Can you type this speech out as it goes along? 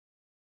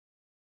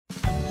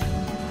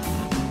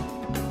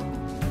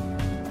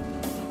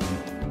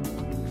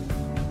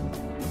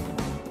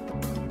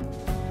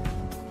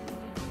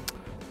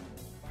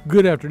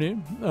Good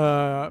afternoon.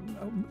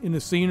 In a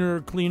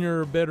saner,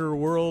 cleaner, better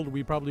world,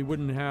 we probably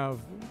wouldn't have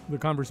the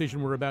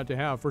conversation we're about to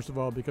have. First of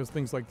all, because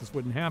things like this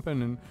wouldn't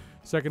happen. And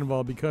second of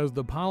all, because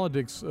the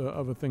politics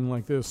of a thing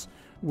like this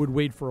would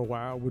wait for a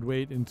while, would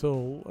wait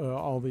until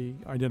all the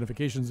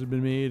identifications had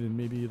been made and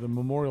maybe the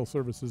memorial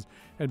services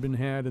had been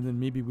had. And then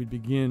maybe we'd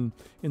begin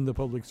in the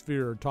public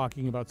sphere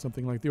talking about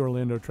something like the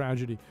Orlando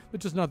tragedy.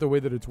 That's just not the way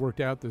that it's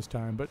worked out this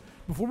time. But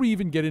before we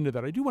even get into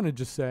that, I do want to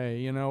just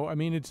say,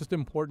 it's just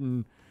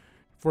important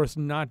for us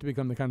not to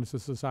become the kind of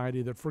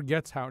society that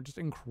forgets how just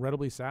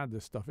incredibly sad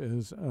this stuff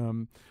is.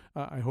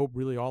 I hope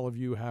really all of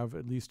you have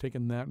at least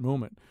taken that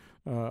moment,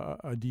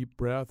 a deep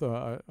breath,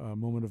 a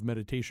moment of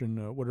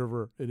meditation,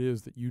 whatever it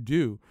is that you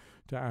do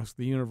to ask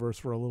the universe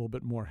for a little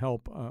bit more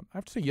help. I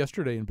have to say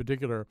yesterday in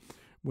particular,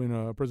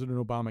 when President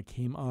Obama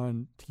came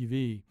on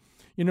TV,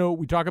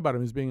 we talk about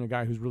him as being a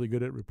guy who's really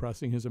good at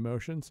repressing his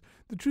emotions.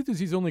 The truth is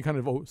he's only kind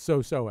of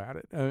so-so at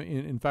it.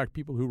 In fact,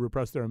 people who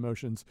repress their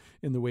emotions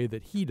in the way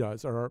that he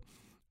does are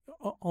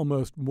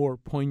almost more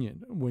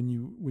poignant when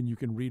you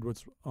can read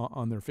what's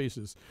on their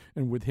faces.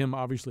 And with him,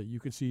 obviously,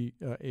 you could see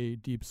A,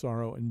 deep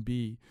sorrow, and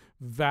B,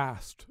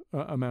 vast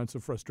amounts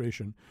of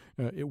frustration.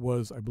 It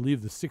was, I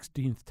believe, the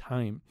 16th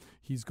time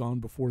he's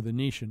gone before the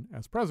nation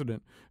as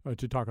president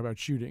to talk about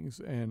shootings.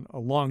 And a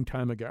long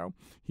time ago,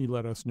 he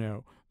let us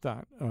know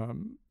that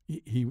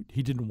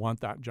he didn't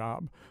want that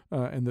job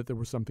and that there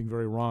was something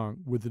very wrong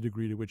with the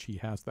degree to which he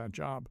has that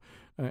job.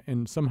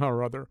 And somehow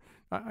or other,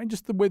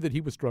 just the way that he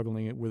was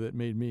struggling with it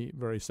made me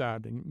very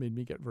sad and made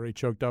me get very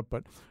choked up.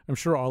 But I'm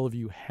sure all of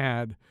you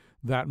had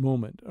that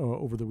moment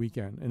over the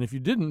weekend. And if you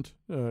didn't,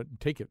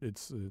 take it.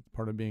 It's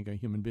part of being a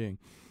human being.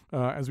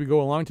 As we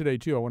go along today,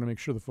 too, I want to make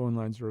sure the phone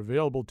lines are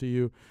available to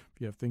you.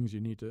 If you have things you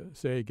need to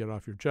say, get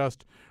off your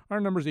chest. Our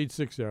number is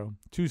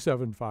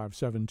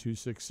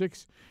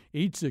 860-275-7266,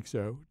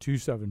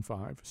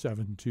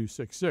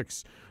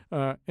 860-275-7266.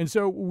 And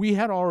so we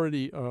had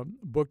already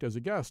booked as a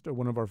guest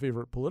one of our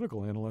favorite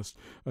political analysts,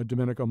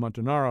 Domenico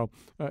Montanaro.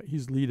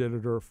 He's lead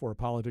editor for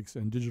Politics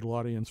and Digital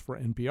Audience for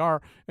NPR.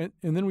 And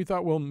then we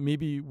thought, well,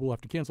 maybe we'll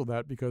have to cancel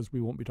that because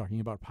we won't be talking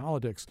about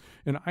politics.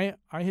 And I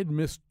had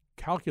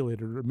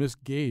miscalculated or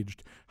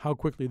misgauged how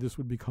quickly this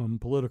would become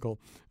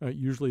political.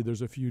 Usually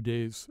there's a few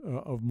days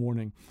of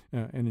mourning.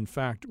 And in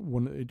fact,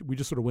 we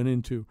just sort of went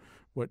into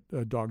what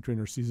dog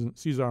trainer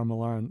Cesar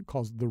Millan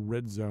calls the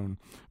red zone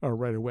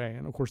right away.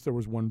 And of course, there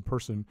was one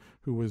person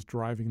who was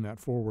driving that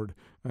forward,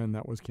 and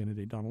that was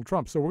candidate Donald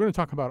Trump. So we're going to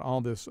talk about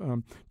all this.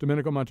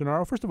 Domenico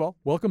Montanaro, first of all,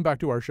 welcome back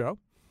to our show.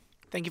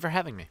 Thank you for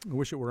having me. I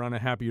wish it were on a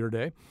happier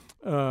day.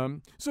 I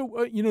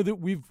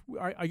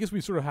guess we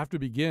sort of have to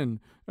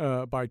begin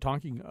by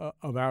talking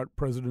about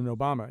President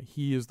Obama.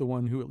 He is the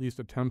one who at least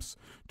attempts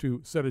to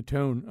set a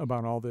tone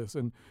about all this.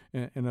 And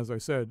as I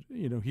said,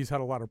 he's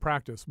had a lot of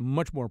practice,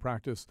 much more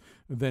practice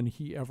than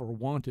he ever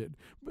wanted.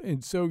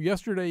 And so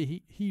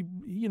yesterday, he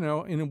in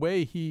a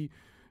way, he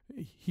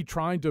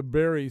tried to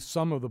bury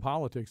some of the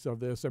politics of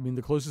this. I mean,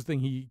 the closest thing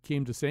he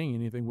came to saying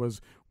anything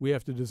was, we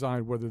have to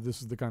decide whether this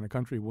is the kind of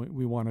country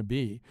we want to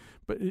be.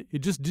 But it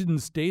just didn't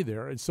stay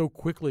there. It so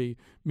quickly,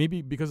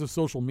 maybe because of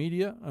social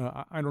media,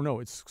 I don't know,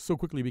 it so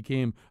quickly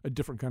became a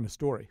different kind of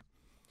story.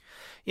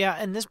 Yeah,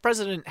 and this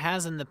president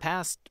has in the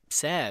past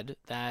said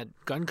that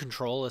gun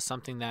control is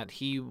something that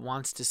he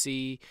wants to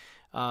see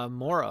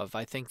more of.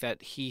 I think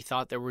that he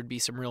thought there would be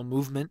some real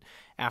movement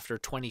after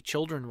 20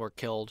 children were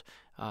killed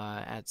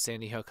at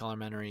Sandy Hook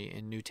Elementary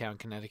in Newtown,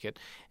 Connecticut,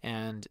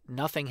 and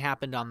nothing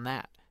happened on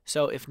that.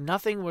 So if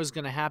nothing was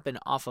going to happen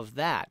off of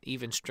that,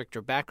 even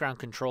stricter background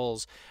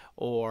controls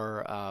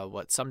or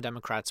what some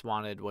Democrats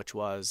wanted, which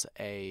was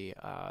a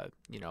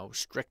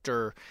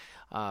stricter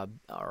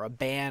or a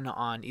ban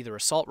on either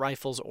assault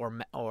rifles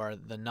or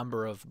the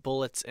number of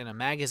bullets in a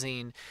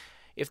magazine,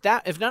 if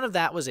none of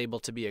that was able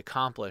to be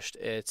accomplished,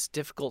 it's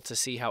difficult to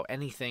see how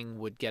anything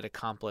would get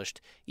accomplished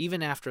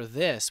even after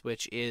this,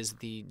 which is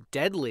the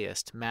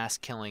deadliest mass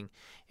killing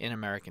in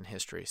American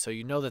history. So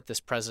you know that this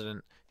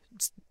president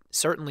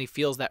certainly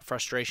feels that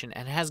frustration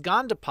and has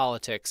gone to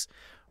politics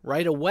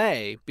right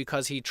away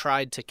because he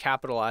tried to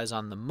capitalize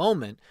on the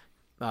moment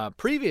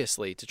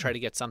previously to try to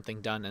get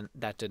something done, and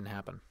that didn't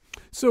happen.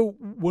 So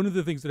one of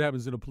the things that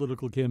happens in a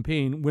political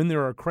campaign when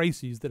there are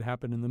crises that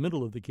happen in the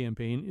middle of the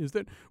campaign is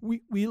that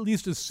we at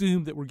least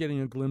assume that we're getting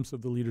a glimpse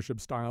of the leadership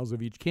styles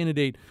of each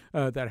candidate.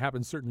 That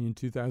happened certainly in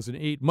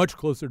 2008, much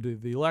closer to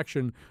the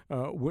election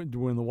when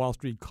the Wall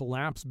Street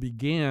collapse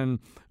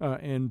began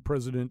and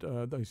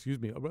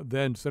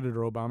then Senator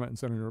Obama and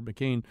Senator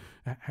McCain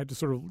had to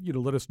sort of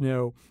let us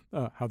know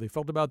how they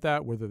felt about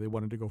that, whether they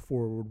wanted to go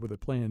forward with a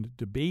planned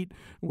debate,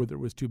 whether it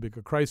was too big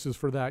a crisis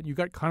for that. You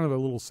got kind of a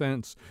little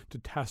sense to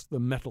test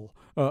the mettle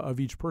of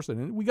each person.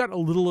 And we got a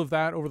little of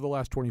that over the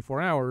last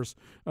 24 hours.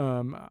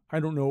 I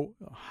don't know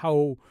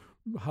how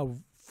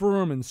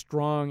firm and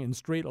strong and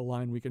straight a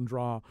line we can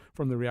draw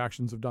from the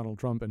reactions of Donald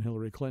Trump and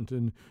Hillary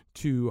Clinton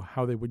to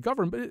how they would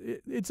govern. But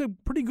it's a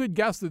pretty good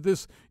guess that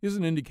this is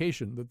an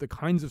indication that the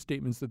kinds of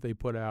statements that they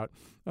put out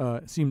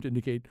seem to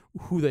indicate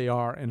who they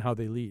are and how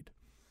they lead.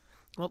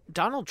 Well,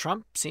 Donald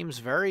Trump seems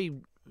very,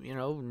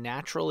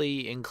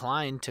 naturally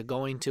inclined to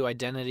going to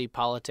identity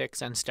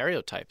politics and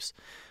stereotypes.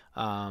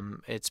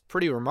 It's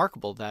pretty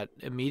remarkable that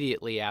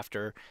immediately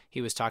after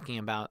he was talking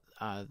about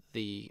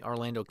the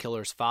Orlando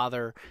killer's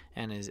father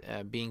and his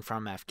being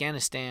from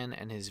Afghanistan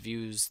and his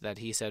views that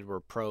he said were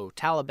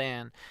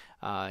pro-Taliban,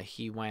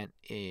 he went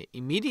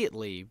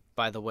immediately,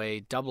 by the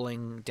way,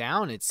 doubling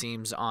down, it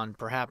seems, on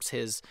perhaps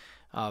his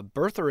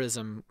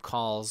birtherism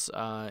calls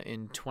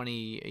in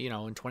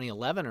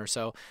 2011 or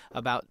so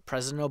about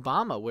President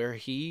Obama, where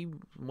he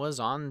was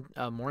on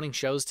morning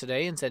shows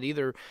today and said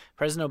either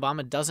President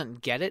Obama doesn't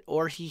get it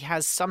or he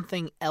has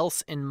something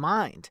else in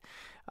mind.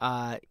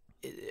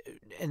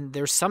 And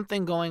there's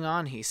something going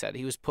on, he said.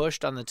 He was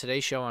pushed on the Today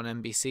Show on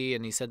NBC,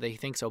 and he said that he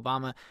thinks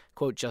Obama,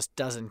 quote, just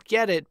doesn't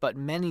get it, but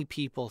many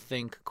people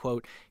think,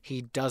 quote,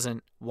 he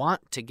doesn't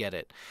want to get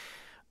it.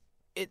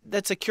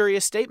 That's a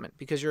curious statement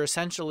because you're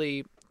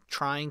essentially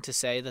trying to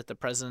say that the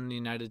President of the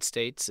United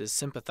States is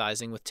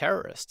sympathizing with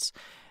terrorists.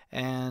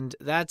 And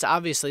that's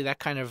obviously that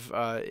kind of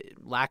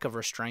lack of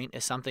restraint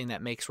is something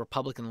that makes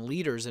Republican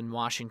leaders in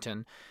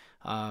Washington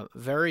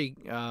very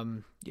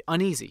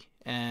uneasy.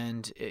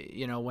 And,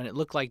 when it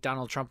looked like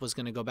Donald Trump was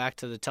going to go back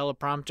to the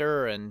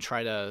teleprompter and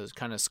try to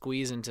kind of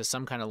squeeze into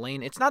some kind of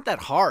lane, it's not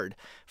that hard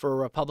for a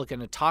Republican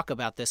to talk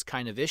about this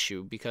kind of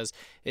issue because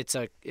it's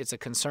a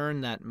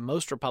concern that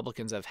most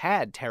Republicans have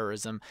had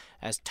terrorism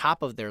as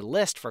top of their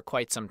list for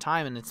quite some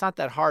time. And it's not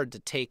that hard to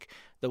take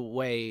the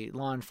way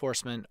law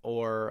enforcement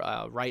or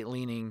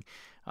right-leaning,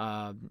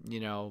 or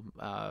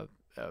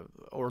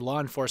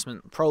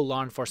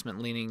pro-law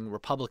enforcement leaning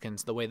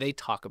Republicans, the way they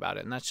talk about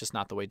it. And that's just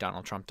not the way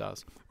Donald Trump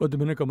does. Well,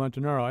 Domenico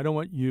Montanaro, I don't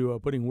want you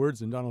putting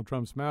words in Donald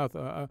Trump's mouth.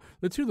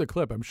 Let's hear the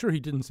clip. I'm sure he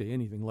didn't say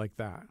anything like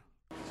that.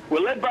 We're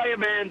led by a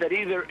man that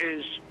either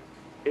is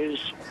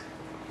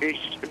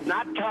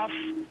not tough,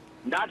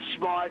 not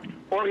smart,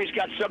 or he's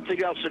got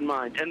something else in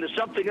mind. And the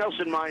something else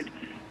in mind,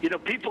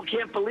 people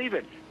can't believe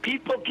it.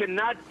 People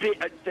cannot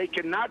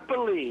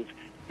believe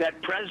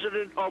that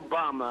President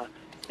Obama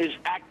is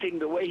acting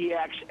the way he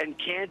acts and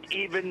can't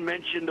even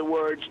mention the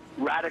words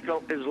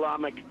radical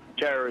Islamic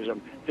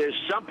terrorism. There's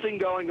something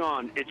going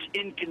on. It's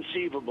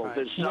inconceivable. Right.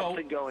 There's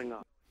something going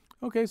on.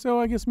 Okay, so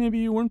I guess maybe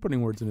you weren't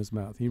putting words in his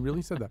mouth. He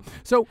really said that.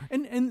 So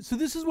and so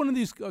this is one of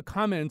these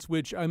comments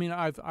which, I mean,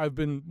 I've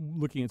been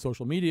looking at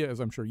social media, as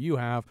I'm sure you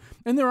have,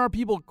 and there are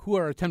people who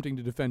are attempting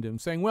to defend him,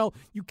 saying, well,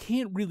 you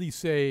can't really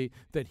say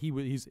that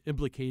he's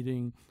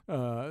implicating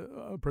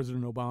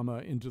President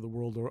Obama into the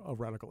world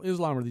of radical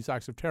Islam or these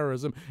acts of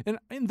terrorism.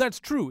 And that's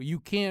true. You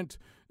can't.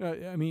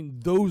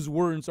 Those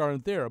words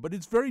aren't there, but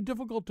it's very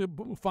difficult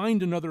to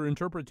find another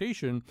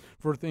interpretation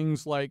for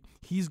things like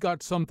he's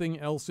got something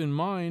else in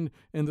mind,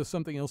 and the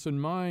something else in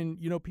mind,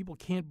 people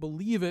can't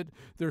believe it.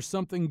 There's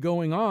something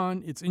going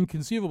on. It's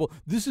inconceivable.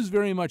 This is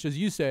very much, as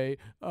you say,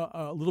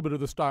 a little bit of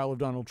the style of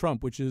Donald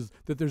Trump, which is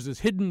that there's this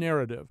hidden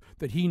narrative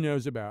that he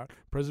knows about.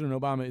 President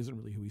Obama isn't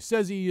really who he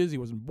says he is. He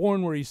wasn't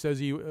born where he says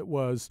he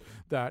was,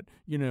 that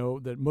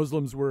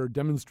Muslims were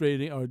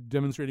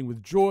demonstrating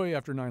with joy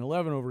after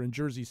 9/11 over in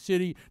Jersey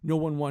City. No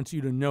one wants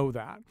you to know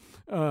that,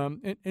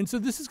 and so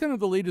this is kind of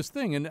the latest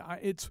thing, and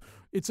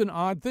it's an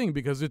odd thing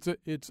because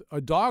it's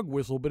a dog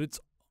whistle, but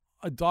it's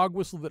a dog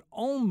whistle that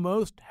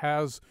almost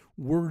has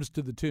words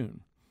to the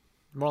tune.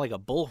 More like a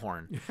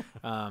bullhorn.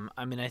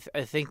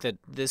 I think that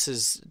this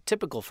is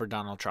typical for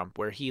Donald Trump,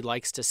 where he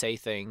likes to say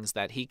things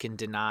that he can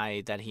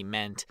deny that he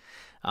meant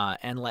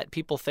and let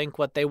people think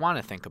what they want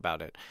to think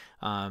about it.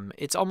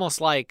 It's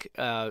almost like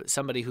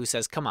somebody who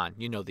says, come on,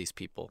 you know these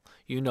people.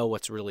 You know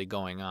what's really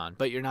going on.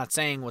 But you're not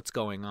saying what's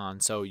going on,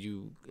 so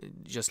you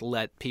just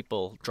let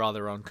people draw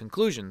their own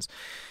conclusions.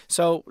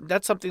 So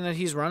that's something that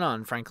he's run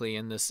on, frankly,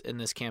 in this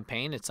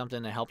campaign. It's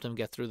something that helped him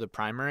get through the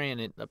primary, and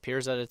it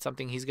appears that it's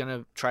something he's going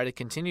to try to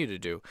continue to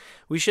do.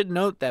 We should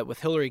note that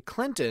with Hillary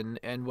Clinton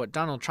and what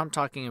Donald Trump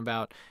talking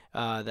about,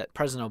 that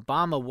President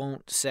Obama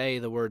won't say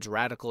the words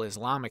radical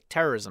Islamic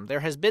terrorism. There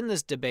has been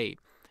this debate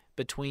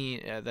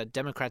between that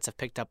Democrats have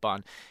picked up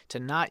on to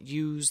not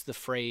use the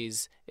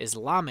phrase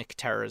Islamic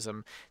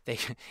terrorism.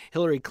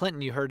 Hillary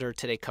Clinton, you heard her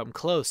today come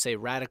close, say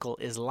radical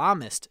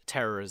Islamist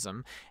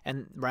terrorism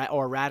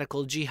or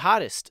radical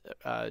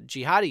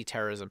jihadi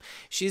terrorism.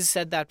 She's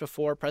said that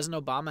before.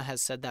 President Obama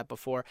has said that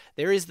before.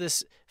 There is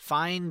this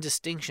fine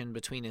distinction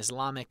between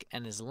Islamic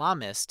and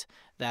Islamist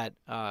that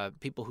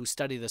people who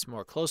study this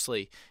more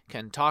closely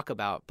can talk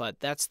about, but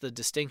that's the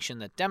distinction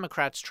that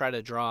Democrats try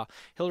to draw.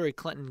 Hillary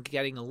Clinton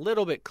getting a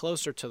little bit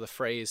closer to the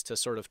phrase to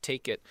sort of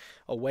take it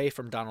away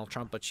from Donald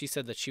Trump, but she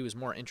said that she was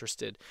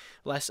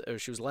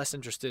less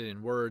interested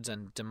in words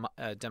and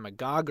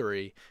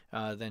demagoguery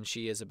than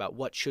she is about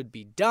what should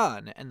be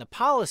done. And the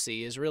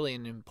policy is really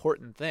an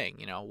important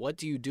thing. What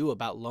do you do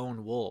about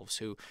lone wolves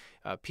who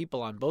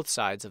people on both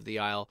sides of the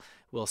aisle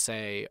will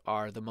say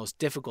are the most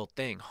difficult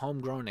thing?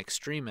 Homegrown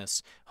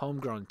extremists,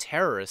 homegrown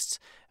terrorists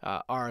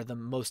are the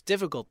most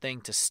difficult thing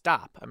to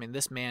stop. I mean,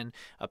 this man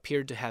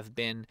appeared to have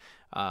been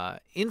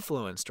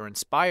influenced or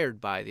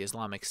inspired by the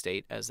Islamic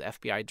State, as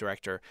FBI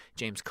Director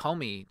James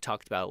Comey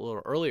talked about a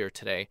little earlier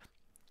today.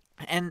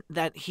 and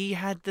that he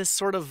had this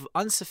sort of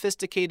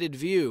unsophisticated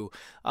view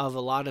of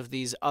a lot of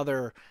these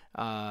other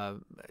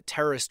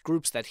terrorist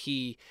groups that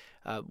he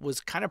was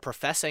kind of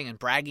professing and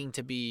bragging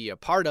to be a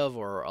part of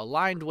or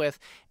aligned with.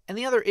 And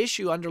the other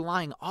issue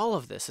underlying all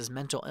of this is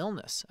mental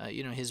illness.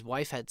 His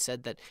wife had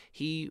said that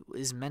he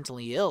is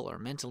mentally ill or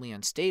mentally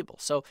unstable.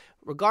 So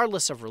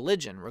regardless of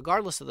religion,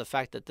 regardless of the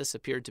fact that this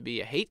appeared to be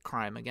a hate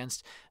crime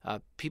against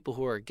people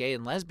who are gay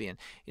and lesbian,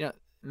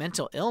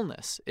 mental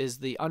illness is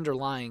the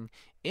underlying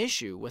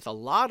issue with a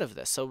lot of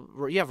this. So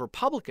you have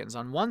Republicans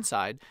on one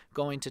side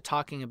going to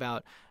talking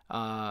about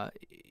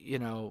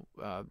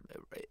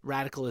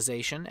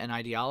radicalization and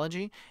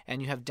ideology, and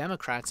you have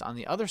Democrats on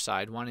the other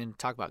side wanting to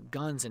talk about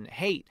guns and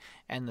hate,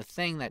 and the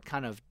thing that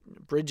kind of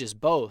bridges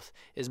both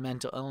is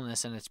mental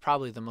illness, and it's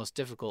probably the most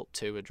difficult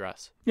to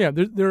address. Yeah,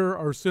 there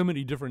are so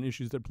many different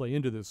issues that play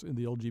into this, and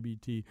the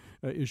LGBT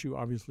issue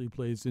obviously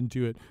plays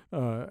into it,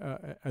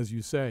 as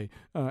you say,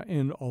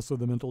 and also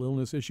the mental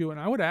illness issue. And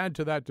I would add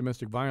to that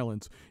domestic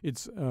violence.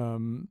 It's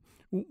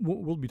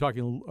we'll be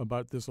talking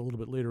about this a little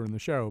bit later in the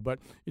show, but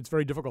it's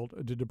very difficult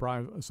to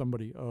deprive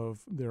somebody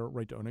of their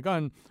right to own a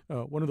gun.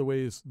 One of the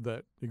ways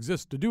that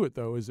exists to do it,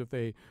 though, is if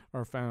they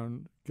are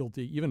found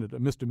guilty, even at a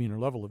misdemeanor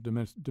level of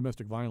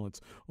domestic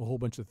violence, a whole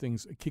bunch of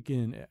things kick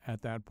in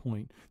at that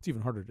point. It's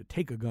even harder to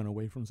take a gun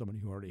away from somebody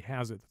who already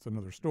has it. That's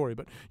another story.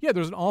 But yeah,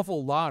 there's an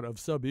awful lot of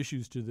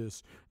sub-issues to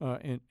this,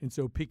 and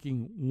so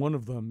picking one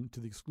of them to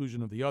the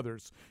exclusion of the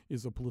others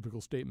is a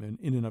political statement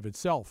in and of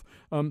itself.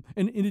 And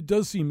it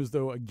does seem as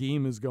though a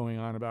game is going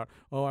on about,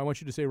 I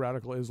want you to say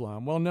radical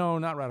Islam. Well, no,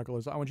 not radical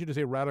Islam. I want you to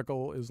say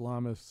radical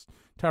Islamist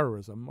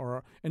terrorism.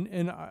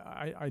 And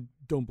I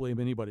don't blame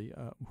anybody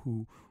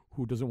who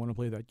doesn't want to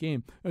play that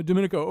game.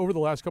 Domenico, over the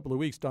last couple of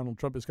weeks, Donald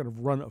Trump has kind of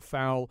run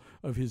afoul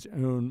of his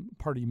own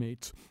party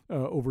mates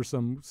over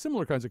some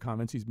similar kinds of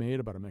comments he's made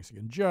about a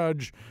Mexican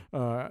judge.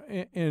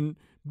 And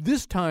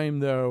this time,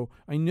 though,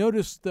 I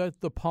noticed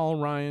that the Paul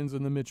Ryans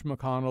and the Mitch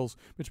McConnell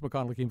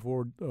came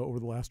forward over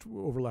last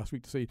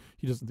week to say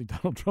he doesn't think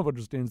Donald Trump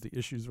understands the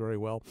issues very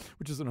well,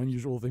 which is an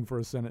unusual thing for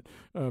a Senate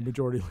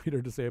majority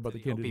leader to say about the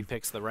candidate. He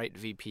picks the right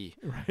VP.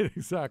 Right,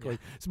 exactly.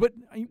 Yeah. But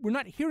we're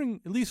not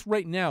hearing, at least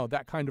right now,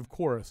 that kind of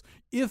chorus.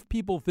 If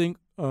people think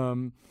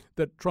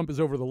that Trump is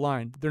over the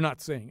line, they're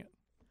not saying it.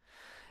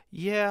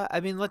 Yeah,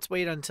 I mean, let's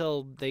wait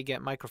until they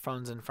get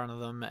microphones in front of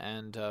them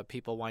and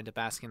people wind up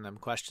asking them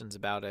questions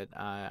about it.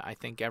 I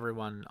think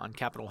everyone on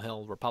Capitol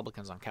Hill,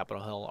 Republicans on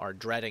Capitol Hill, are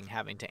dreading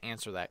having to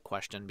answer that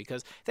question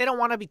because they don't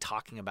want to be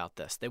talking about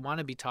this. They want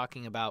to be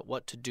talking about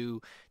what to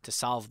do to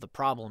solve the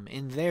problem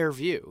in their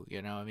view.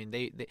 I mean,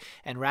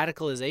 and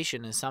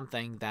radicalization is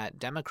something that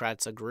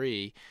Democrats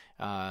agree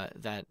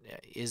that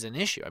is an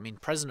issue. I mean,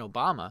 President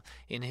Obama,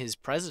 in his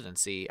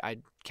presidency, I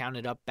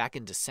counted up back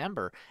in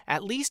December,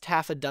 at least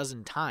half a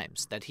dozen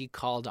times that he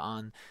called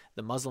on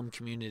the Muslim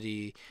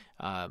community,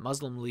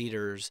 Muslim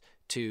leaders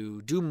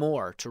to do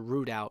more to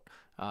root out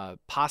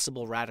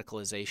possible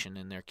radicalization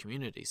in their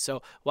communities.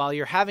 So while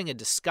you're having a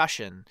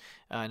discussion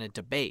and a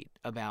debate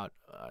about,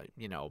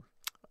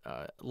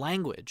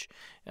 language,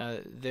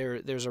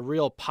 there's a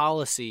real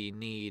policy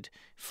need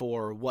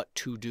for what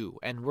to do.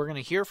 And we're going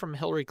to hear from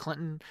Hillary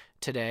Clinton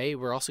today.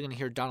 We're also going to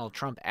hear Donald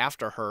Trump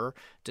after her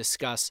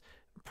discuss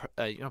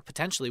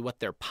potentially what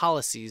their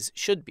policies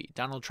should be.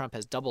 Donald Trump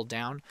has doubled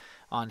down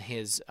on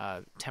his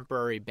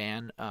temporary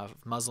ban of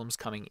Muslims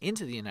coming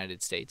into the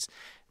United States.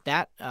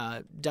 That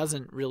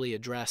doesn't really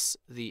address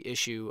the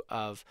issue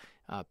of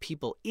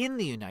people in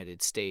the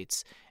United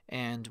States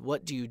and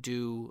what do you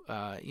do.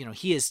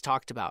 He has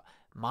talked about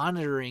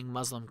monitoring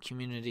Muslim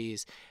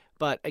communities,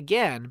 but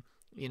again,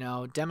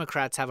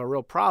 Democrats have a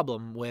real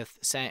problem with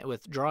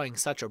drawing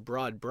such a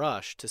broad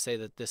brush to say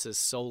that this is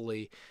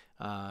solely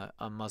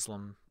a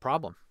Muslim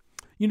problem.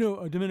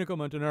 Domenico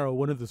Montanaro,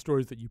 one of the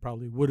stories that you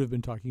probably would have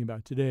been talking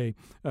about today,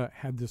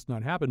 had this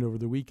not happened over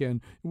the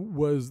weekend,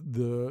 was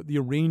the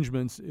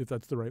arrangements, if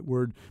that's the right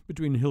word,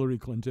 between Hillary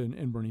Clinton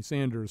and Bernie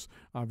Sanders.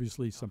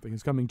 Obviously, something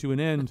is coming to an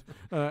end.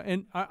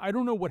 And I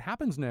don't know what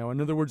happens now. In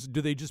other words,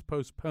 do they just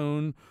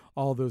postpone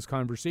all those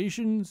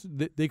conversations?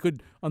 They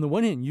could, on the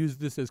one hand, use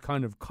this as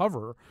kind of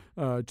cover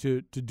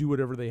to do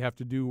whatever they have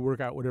to do, work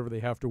out whatever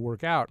they have to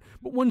work out.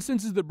 But one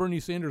senses that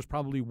Bernie Sanders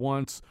probably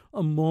wants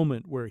a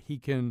moment where he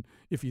can,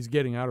 if he's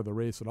getting out of the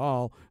race at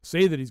all,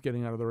 say that he's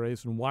getting out of the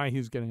race and why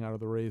he's getting out of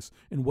the race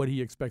and what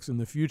he expects in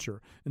the future.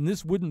 And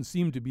this wouldn't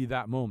seem to be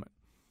that moment.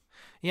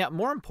 Yeah,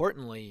 more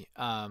importantly,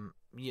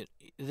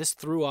 this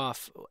threw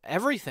off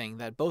everything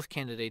that both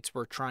candidates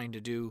were trying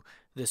to do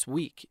this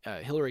week.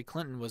 Hillary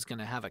Clinton was going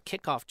to have a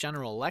kickoff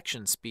general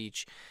election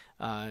speech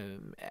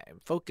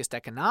focused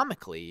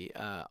economically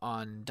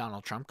on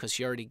Donald Trump because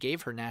she already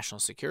gave her national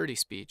security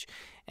speech,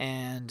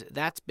 and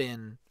that's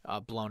been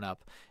blown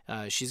up.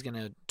 She's going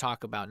to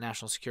talk about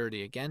national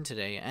security again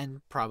today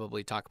and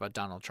probably talk about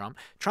Donald Trump.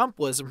 Trump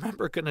was,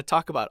 remember, going to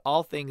talk about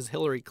all things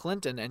Hillary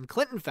Clinton and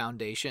Clinton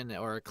Foundation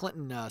or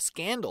Clinton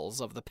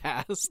scandals of the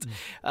past.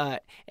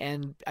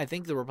 And I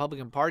think the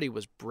Republican Party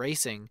was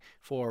bracing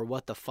for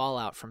what the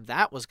fallout from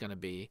that was going to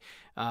be.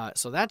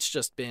 So that's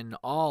just been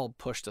all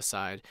pushed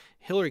aside.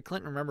 Hillary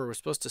Clinton, remember, was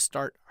supposed to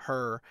start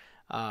her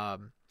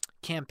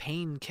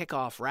campaign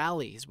kickoff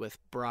rallies with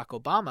Barack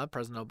Obama,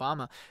 President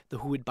Obama,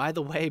 who would, by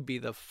the way, be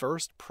the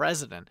first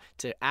president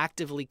to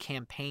actively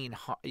campaign,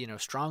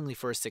 strongly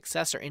for a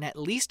successor in at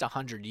least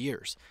 100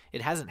 years.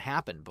 It hasn't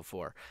happened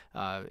before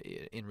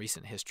in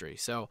recent history.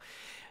 So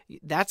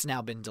that's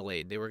now been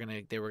delayed. They were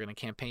gonna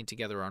campaign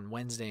together on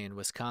Wednesday in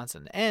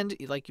Wisconsin, and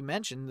like you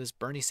mentioned, this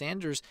Bernie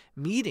Sanders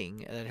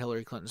meeting that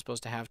Hillary Clinton's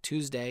supposed to have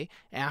Tuesday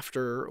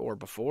after or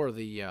before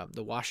the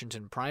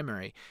Washington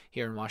primary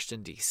here in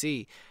Washington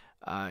D.C.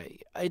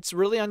 It's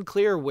really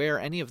unclear where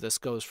any of this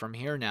goes from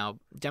here now.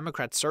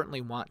 Democrats certainly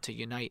want to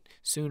unite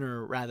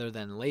sooner rather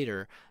than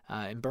later.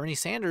 And Bernie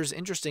Sanders,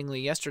 interestingly,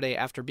 yesterday,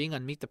 after being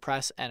on Meet the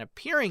Press and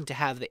appearing to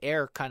have the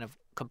air kind of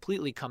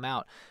completely come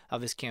out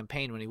of his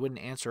campaign when he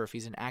wouldn't answer if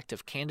he's an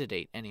active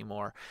candidate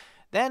anymore,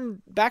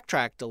 then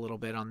backtracked a little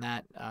bit on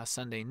that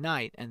Sunday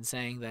night and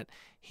saying that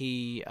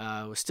he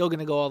was still going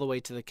to go all the way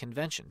to the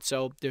convention.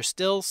 So there's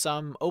still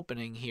some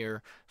opening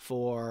here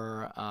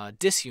for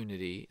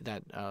disunity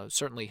that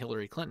certainly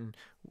Hillary Clinton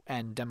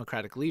and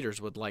Democratic leaders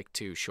would like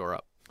to shore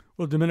up.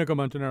 Well, Domenico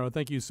Montanaro,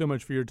 thank you so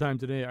much for your time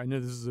today. I know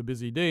this is a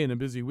busy day and a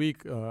busy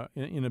week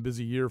in a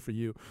busy year for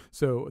you.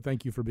 So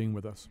thank you for being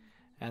with us.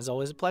 As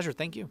always, a pleasure.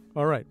 Thank you.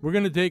 All right. We're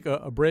going to take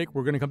a break.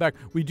 We're going to come back.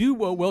 We do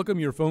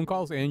welcome your phone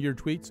calls and your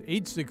tweets.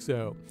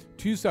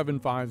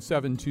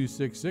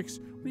 860-275-7266.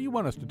 What do you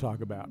want us to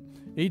talk about?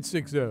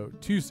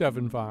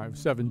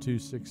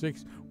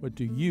 860-275-7266. What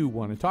do you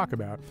want to talk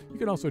about? You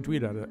can also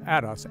tweet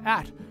at us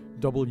at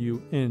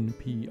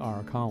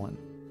WNPR Colin.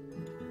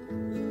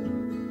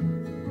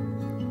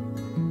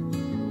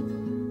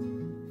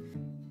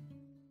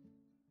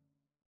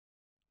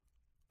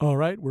 All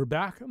right, we're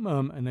back,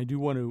 and I do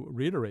want to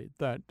reiterate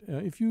that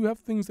if you have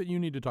things that you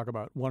need to talk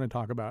about, want to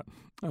talk about,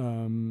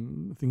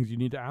 things you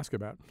need to ask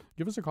about,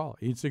 give us a call,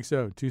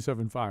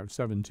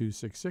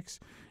 860-275-7266,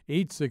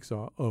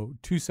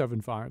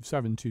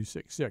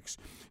 860-275-7266.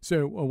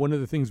 So one of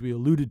the things we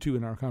alluded to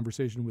in our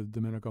conversation with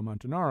Domenico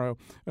Montanaro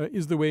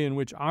is the way in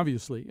which,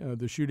 obviously,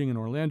 the shooting in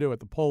Orlando at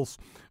the Pulse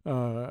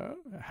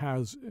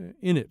has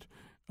in it,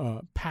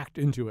 packed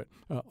into it,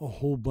 a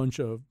whole bunch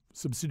of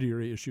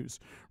subsidiary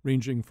issues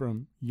ranging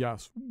from,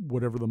 yes,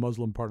 whatever the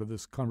Muslim part of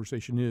this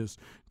conversation is,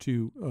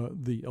 to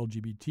the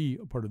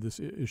LGBT part of this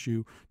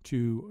issue,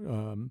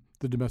 to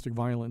the domestic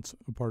violence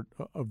part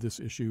of this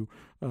issue.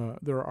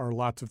 There are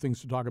lots of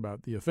things to talk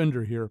about. The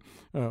offender here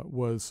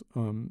was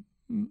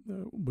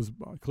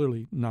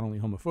clearly not only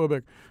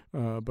homophobic,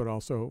 but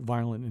also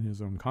violent in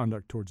his own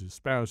conduct towards his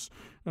spouse,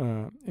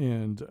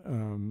 and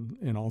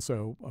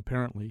also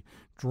apparently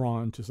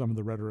drawn to some of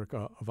the rhetoric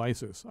of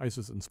ISIS.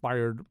 ISIS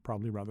inspired,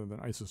 probably rather than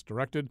ISIS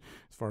directed,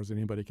 as far as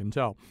anybody can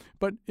tell.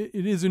 But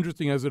it is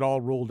interesting as it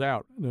all rolled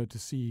out to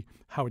see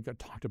how it got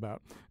talked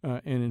about.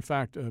 And in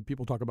fact,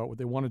 people talk about what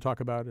they want to talk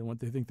about and what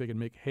they think they can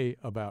make hay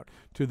about.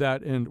 To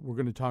that end, we're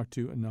going to talk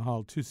to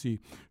Nahal Tusi,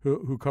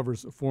 who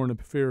covers foreign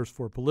affairs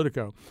for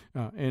Politico,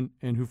 and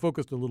who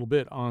focused a little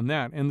bit on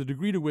that and the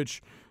degree to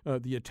which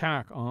the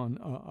attack on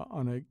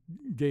a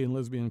gay and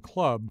lesbian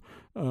club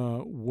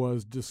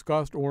was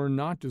discussed or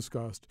not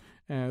discussed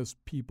as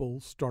people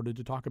started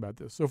to talk about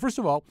this. So first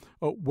of all,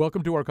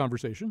 welcome to our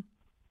conversation.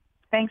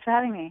 Thanks for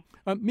having me.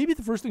 Maybe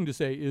the first thing to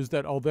say is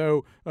that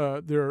although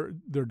there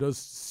does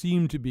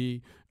seem to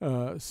be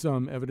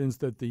some evidence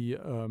that the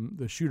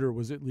shooter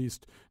was at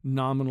least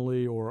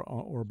nominally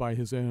or by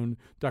his own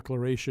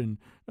declaration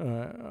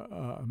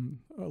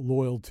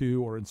loyal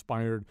to or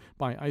inspired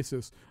by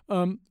ISIS,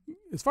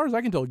 as far as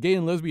I can tell, gay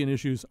and lesbian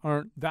issues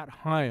aren't that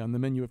high on the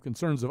menu of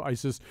concerns of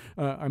ISIS.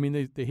 I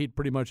mean, they hate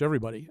pretty much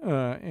everybody,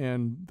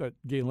 and that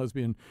gay and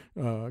lesbian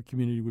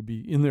community would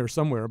be in there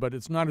somewhere, but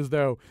it's not as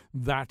though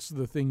that's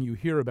the thing you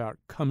hear about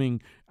coming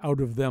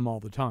out of them all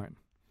the time.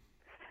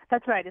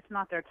 That's right. It's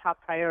not their top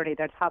priority.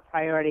 Their top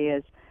priority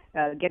is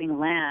getting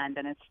land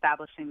and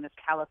establishing this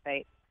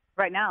caliphate.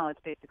 Right now, it's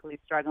basically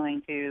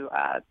struggling to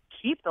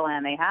keep the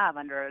land they have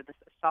under this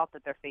assault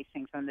that they're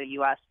facing from the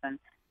U.S. and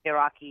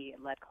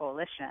Iraqi-led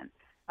coalition.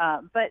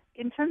 But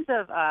in terms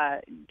of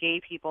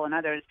gay people and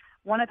others,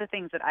 one of the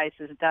things that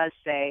ISIS does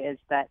say is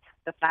that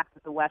the fact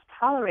that the West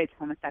tolerates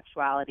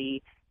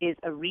homosexuality is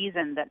a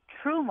reason that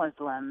true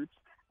Muslims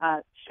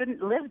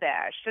shouldn't live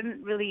there,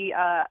 shouldn't really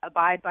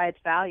abide by its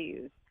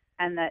values.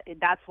 And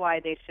that's why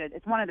they should.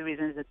 It's one of the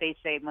reasons that they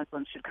say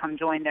Muslims should come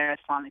join their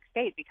Islamic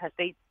State, because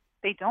they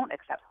don't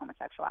accept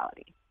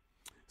homosexuality.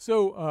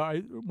 So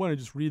I want to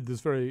just read this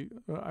very,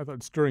 I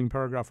thought, stirring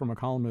paragraph from a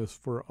columnist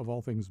for, of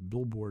all things,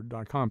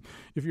 Billboard.com.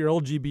 If you're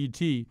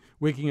LGBT,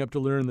 waking up to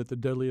learn that the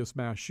deadliest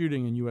mass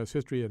shooting in U.S.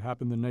 history had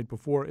happened the night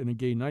before in a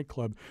gay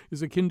nightclub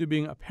is akin to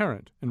being a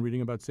parent and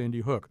reading about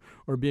Sandy Hook,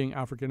 or being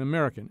African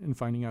American and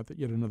finding out that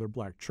yet another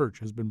black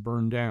church has been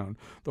burned down.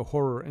 The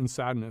horror and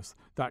sadness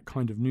that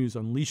kind of news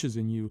unleashes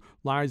in you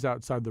lies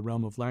outside the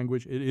realm of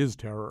language. It is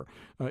terror.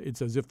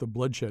 It's as if the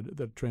bloodshed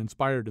that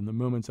transpired in the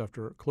moments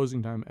after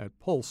closing time at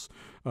Pulse,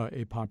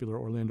 a popular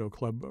Orlando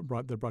club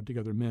that brought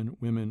together men,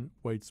 women,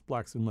 whites,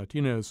 blacks, and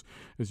Latinos,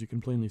 as you can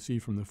plainly see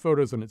from the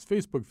photos on its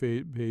Facebook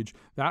page,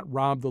 that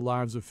robbed the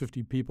lives of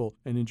 50 people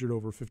and injured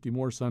over 50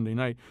 more Sunday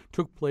night,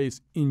 took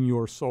place in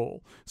your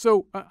soul.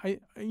 So,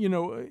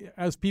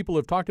 as people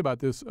have talked about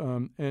this,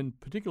 and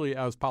particularly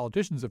as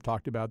politicians have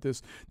talked about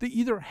this, they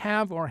either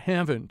have or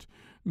haven't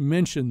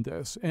mentioned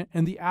this,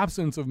 and the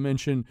absence of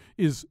mention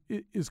is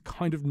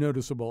kind of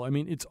noticeable. I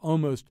mean, it's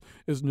almost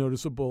as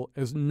noticeable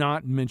as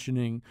not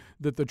mentioning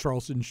that the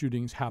Charleston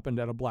shootings happened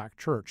at a black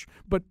church.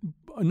 But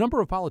a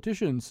number of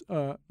politicians,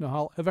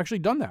 Nahal, have actually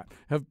done that,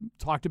 have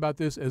talked about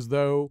this as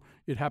though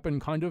it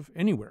happened kind of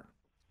anywhere.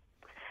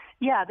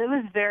 Yeah, that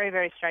was very,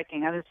 very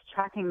striking. I was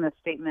tracking the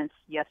statements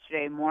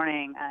yesterday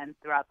morning and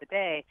throughout the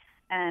day,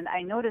 and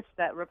I noticed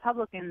that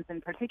Republicans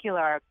in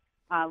particular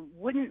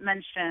wouldn't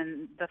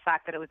mention the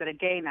fact that it was at a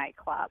gay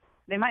nightclub.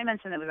 They might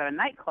mention that it was at a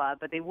nightclub,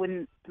 but they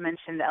wouldn't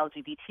mention the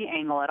LGBT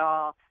angle at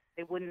all.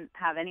 They wouldn't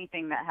have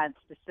anything that had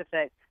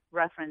specific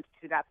reference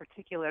to that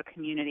particular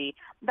community.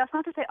 That's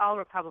not to say all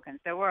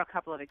Republicans. There were a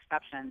couple of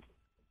exceptions.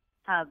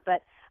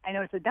 But I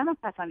noticed the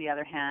Democrats, on the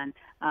other hand,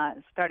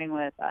 starting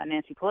with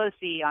Nancy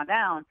Pelosi on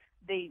down,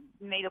 they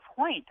made a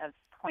point of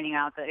pointing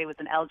out that it was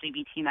an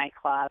LGBT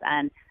nightclub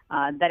and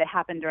that it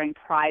happened during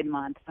Pride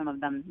Month, some of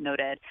them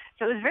noted.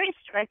 So it was very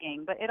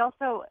striking, but it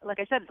also, like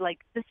I said,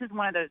 this is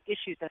one of those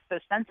issues that's so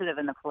sensitive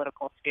in the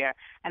political sphere,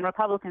 and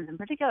Republicans in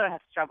particular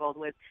have struggled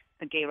with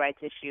the gay rights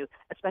issue,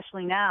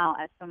 especially now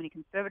as so many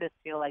conservatives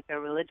feel like their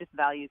religious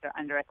values are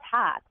under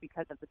attack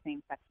because of the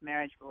same-sex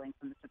marriage ruling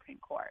from the Supreme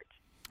Court.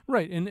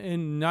 Right,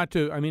 and not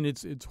to, I mean,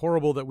 it's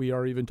horrible that we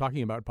are even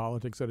talking about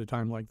politics at a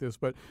time like this,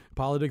 but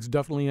politics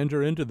definitely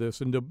enter into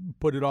this, and to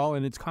put it all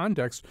in its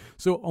context.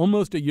 So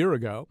almost a year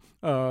ago,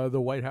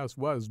 the White House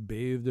was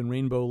bathed in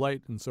rainbow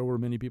light, and so were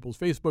many people's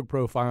Facebook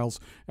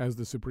profiles as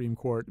the Supreme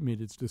Court made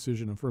its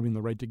decision affirming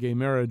the right to gay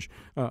marriage.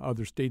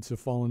 Other states have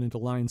fallen into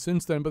line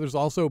since then, but there's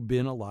also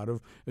been a lot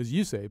of, as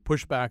you say,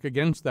 pushback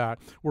against that.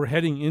 We're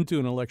heading into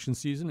an election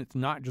season. It's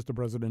not just a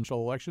presidential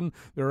election.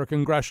 There are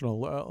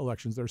congressional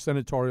elections. There are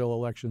senatorial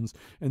elections.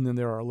 And then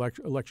there are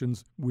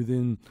elections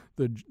within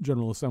the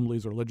general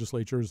assemblies or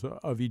legislatures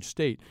of each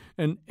state.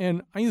 And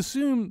I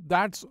assume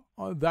that's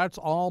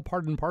all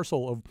part and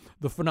parcel of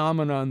the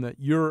phenomenon that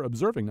you're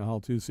observing,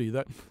 Nahal Tusi,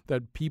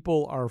 that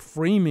people are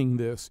framing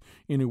this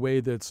in a way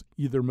that's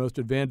either most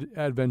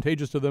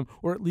advantageous to them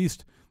or at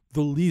least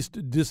the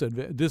least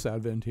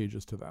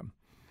disadvantageous to them.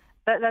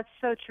 That's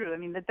so true. I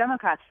mean, the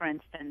Democrats, for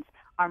instance,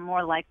 are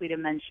more likely to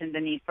mention the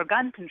need for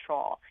gun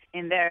control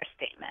in their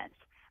statements.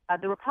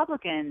 The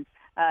Republicans,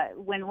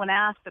 when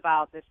asked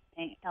about this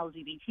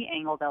LGBT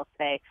angle, they'll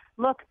say,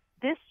 look,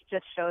 this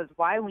just shows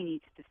why we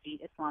need to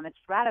defeat Islamist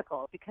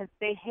radicals, because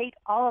they hate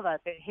all of us.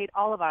 They hate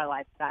all of our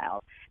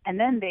lifestyles. And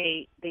then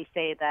they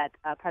say that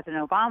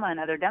President Obama and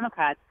other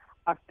Democrats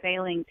are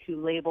failing to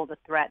label the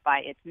threat by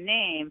its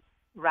name,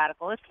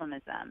 radical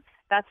Islamism,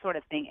 that sort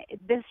of thing.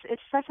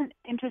 It's such an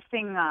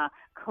interesting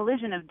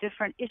collision of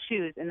different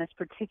issues in this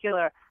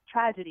particular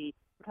tragedy.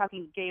 We're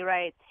talking gay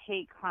rights,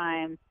 hate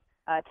crimes,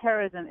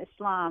 terrorism,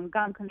 Islam,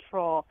 gun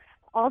control,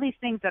 all these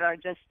things that are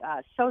just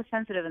so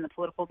sensitive in the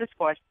political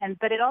discourse.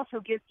 But it also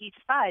gives each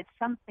side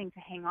something to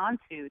hang on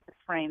to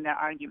frame their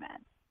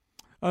argument.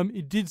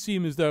 It did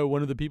seem as though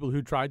one of the people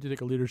who tried to take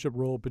a leadership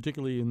role,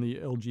 particularly in the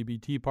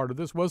LGBT part of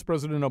this, was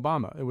President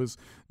Obama. It was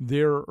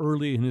there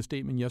early in his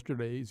statement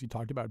yesterday as he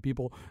talked about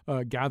people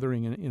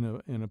gathering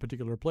in a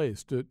particular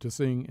place to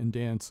sing and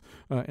dance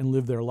and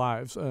live their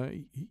lives.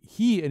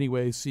 He,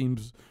 anyway,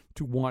 seems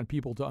to want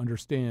people to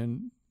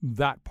understand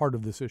that part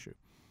of this issue.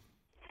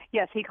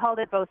 Yes, he called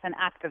it both an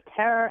act of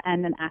terror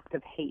and an act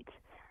of hate.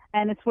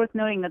 And it's worth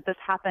noting that this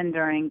happened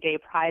during Gay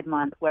Pride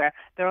Month, where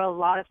there are a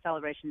lot of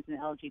celebrations in the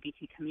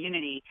LGBT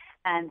community.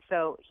 And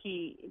so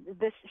he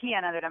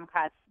and other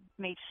Democrats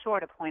made sure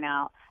to point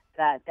out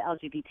that the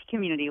LGBT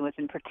community was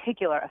in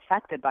particular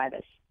affected by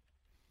this.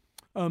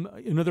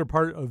 Another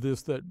part of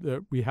this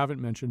that we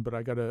haven't mentioned, but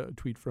I got a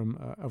tweet from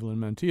Evelyn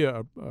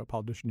Mantilla, a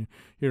politician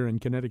here in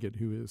Connecticut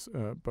who is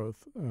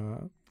both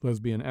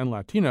lesbian and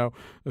Latino,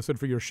 said,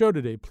 for your show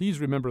today, please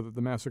remember that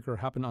the massacre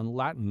happened on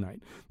Latin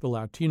night. The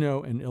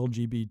Latino and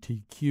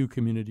LGBTQ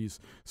communities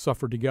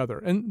suffer together.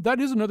 And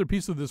that is another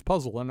piece of this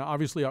puzzle. And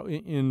obviously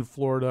in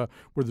Florida,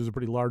 where there's a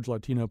pretty large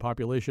Latino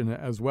population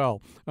as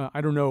well,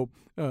 I don't know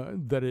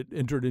that it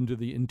entered into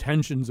the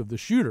intentions of the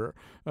shooter.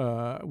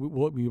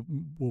 We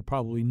will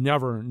probably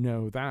never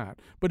know that.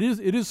 But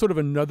it is sort of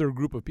another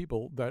group of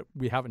people that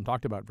we haven't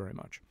talked about very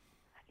much.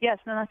 Yes,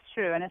 no, that's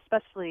true, and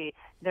especially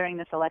during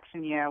this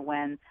election year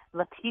when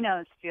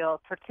Latinos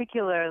feel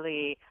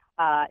particularly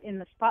in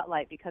the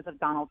spotlight because of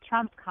Donald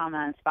Trump's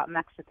comments about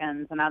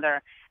Mexicans and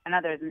others,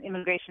 and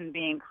immigration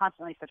being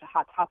constantly such a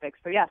hot topic.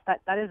 So yes,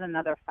 that is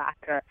another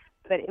factor,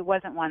 but it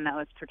wasn't one that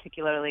was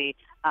particularly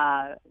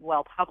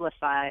well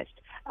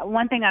publicized.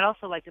 One thing I'd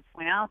also like to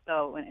point out,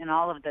 though, in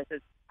all of this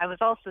is I was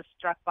also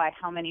struck by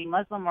how many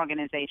Muslim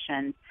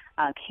organizations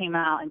came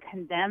out and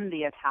condemned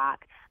the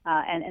attack,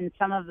 and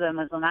some of the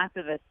Muslim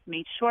activists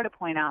made sure to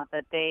point out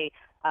that they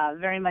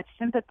very much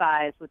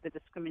sympathize with the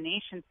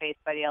discrimination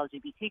faced by the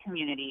LGBT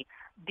community.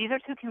 These are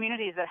two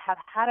communities that have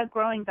had a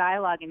growing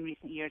dialogue in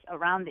recent years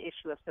around the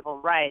issue of civil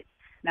rights.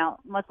 Now,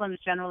 Muslims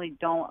generally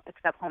don't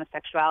accept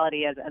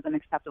homosexuality as an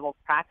acceptable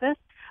practice,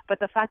 but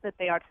the fact that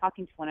they are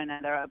talking to one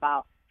another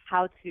about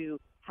how to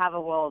have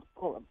a world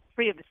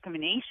free of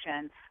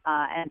discrimination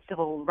and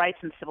civil rights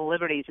and civil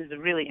liberties is a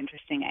really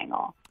interesting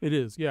angle. It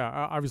is, yeah.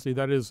 Obviously,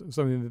 that is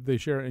something that they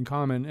share in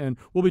common. And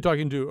we'll be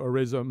talking to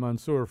Reza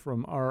Mansour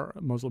from our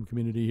Muslim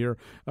community here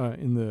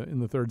in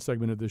the third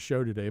segment of this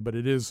show today. But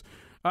it is,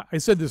 I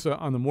said this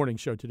on the morning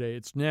show today,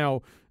 it's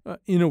now,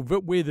 in a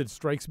way that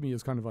strikes me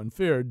as kind of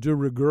unfair, de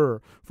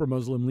rigueur for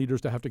Muslim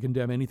leaders to have to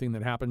condemn anything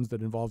that happens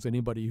that involves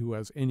anybody who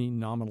has any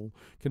nominal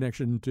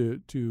connection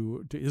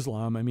to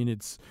Islam. I mean,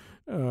 it's,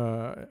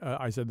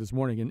 I said this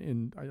morning,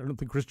 and I don't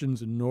think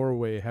Christians in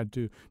Norway had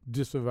to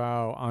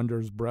disavow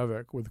Anders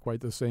Breivik with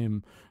quite the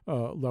same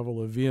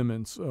level of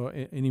vehemence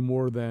any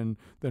more than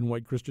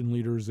white Christian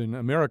leaders in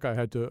America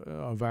had to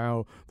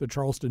avow the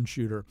Charleston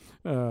shooter.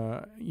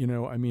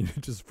 I mean,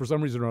 it just for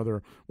some reason or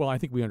other, well, I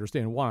think we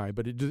understand why,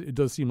 but it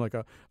does seem like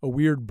a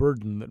weird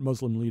burden that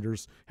Muslim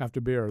leaders have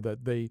to bear,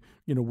 that they,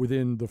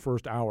 within the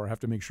first hour have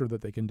to make sure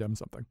that they condemn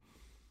something.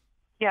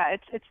 Yeah,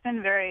 it's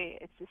been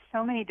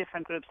so many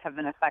different groups have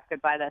been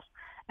affected by this.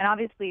 And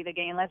obviously the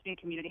gay and lesbian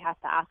community has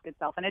to ask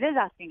itself, and it is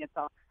asking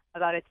itself,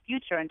 about its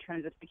future in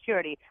terms of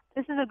security.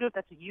 This is a group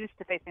that's used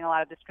to facing a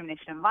lot of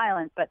discrimination and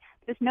violence, but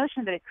this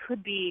notion that it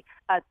could be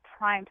a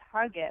prime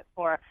target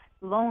for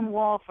lone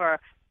wolf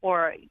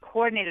or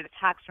coordinated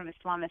attacks from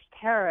Islamist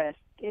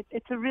terrorists,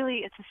 it's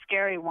a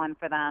scary one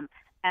for them.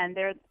 And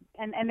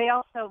they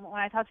also,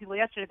 when I talked to people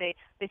yesterday,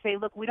 they say,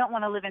 look, we don't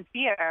want to live in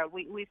fear.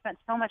 We spent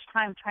so much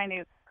time trying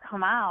to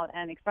come out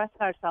and express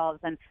ourselves,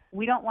 and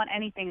we don't want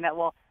anything that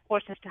will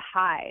force us to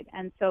hide.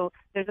 And so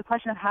there's a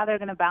question of how they're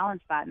going to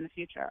balance that in the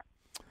future.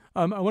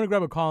 I want to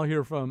grab a call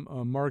here from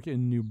Mark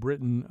in New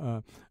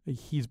Britain.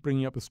 He's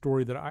bringing up a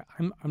story that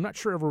I'm not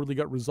sure ever really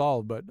got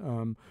resolved, but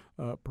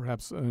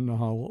perhaps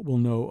Nahal will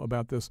know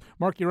about this.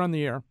 Mark, you're on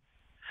the air.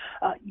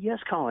 Yes,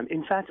 Colin.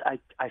 In fact,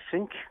 I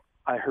think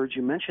I heard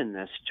you mention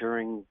this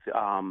during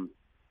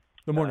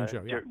the morning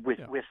show,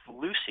 with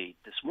Lucy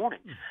this morning.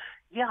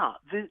 Yeah,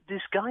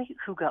 this guy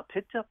who got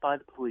picked up by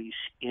the police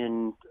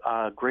in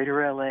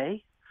Greater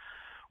L.A.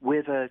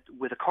 with a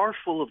car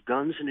full of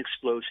guns and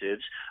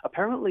explosives,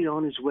 apparently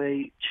on his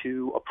way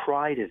to a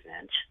pride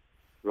event,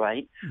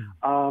 right?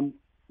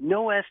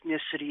 No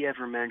ethnicity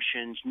ever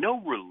mentioned,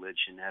 no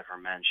religion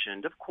ever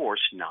mentioned. Of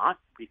course not,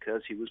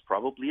 because he was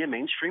probably a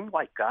mainstream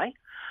white guy.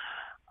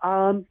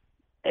 And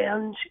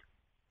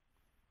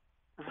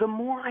the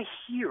more I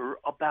hear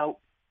about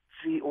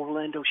the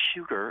Orlando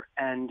shooter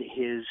and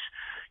his,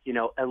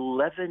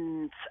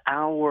 11th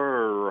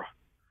hour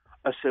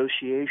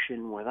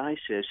association with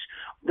ISIS,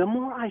 the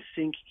more I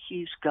think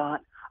he's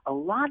got a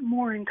lot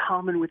more in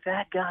common with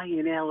that guy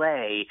in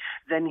L.A.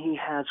 than he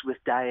has with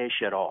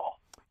Daesh at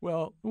all.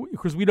 Well,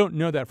 because we don't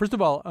know that. First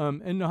of all,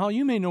 and Nahal,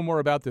 you may know more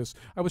about this.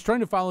 I was trying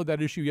to follow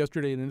that issue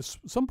yesterday, and at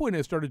some point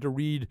I started to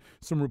read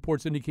some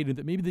reports indicating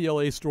that maybe the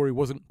L.A. story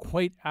wasn't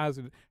quite as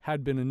it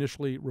had been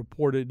initially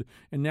reported,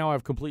 and now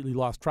I've completely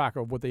lost track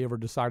of what they ever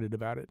decided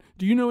about it.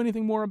 Do you know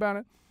anything more about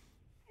it?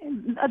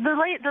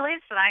 The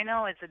latest that I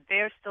know is that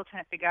they're still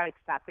trying to figure out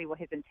exactly what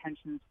his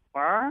intentions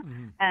were,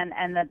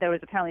 and that there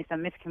was apparently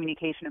some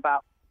miscommunication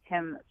about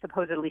him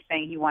supposedly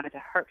saying he wanted to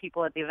hurt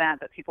people at the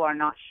event, but people are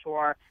not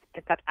sure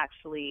if that's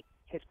actually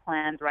his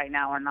plans right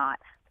now or not.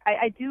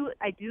 I do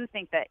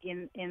think that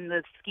in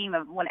the scheme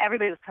of when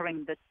everybody was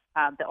covering this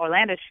the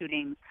Orlando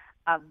shootings,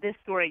 this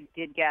story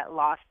did get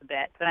lost a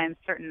bit, but I'm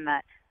certain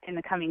that in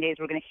the coming days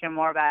we're going to hear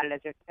more about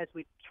it as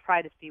we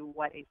try to see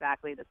what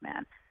exactly this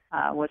man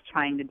was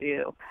trying to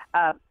do.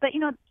 But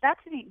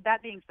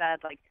that being said,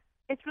 like,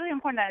 it's really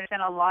important to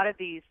understand a lot of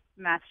these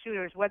mass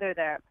shooters, whether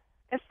they're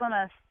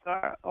Islamists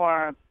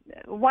or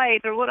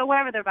white or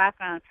whatever their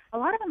background, a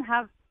lot of them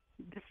have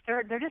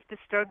they're just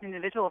disturbed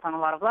individuals on a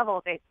lot of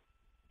levels. They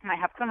might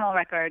have criminal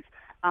records.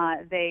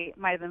 They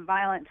might have been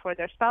violent toward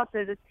their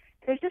spouses.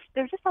 There's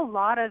just a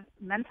lot of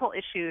mental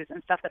issues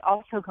and stuff that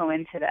also go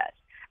into this,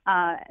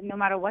 no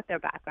matter what their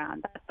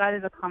background. That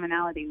is a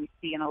commonality we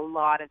see in a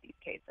lot of these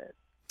cases.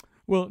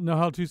 Well,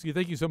 Nahal Tusi,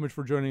 thank you so much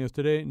for joining us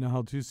today.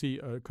 Nahal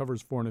Tusi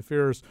covers foreign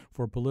affairs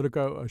for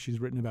Politico. She's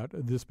written about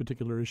this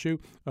particular issue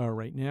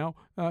right now.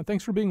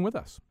 Thanks for being with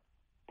us.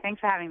 Thanks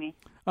for having me.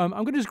 I'm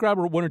going to just grab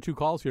one or two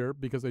calls here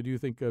because I do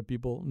think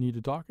people need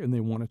to talk and they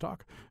want to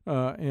talk.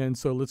 And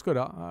so let's go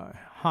to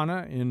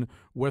Hannah in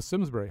West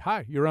Simsbury.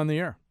 Hi, you're on the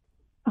air.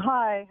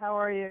 Hi, how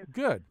are you?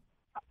 Good.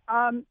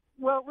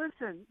 Well,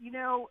 listen,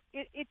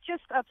 it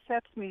just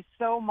upsets me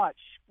so much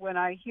when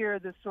I hear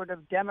this sort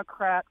of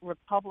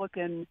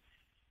Democrat-Republican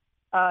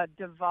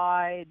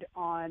divide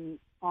on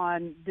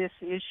this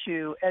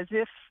issue, as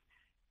if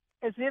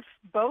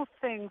both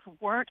things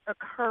weren't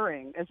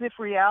occurring, as if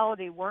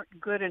reality weren't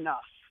good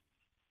enough.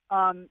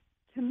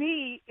 To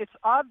me, it's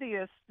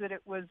obvious that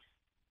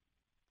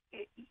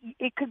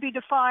it could be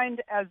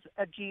defined as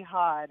a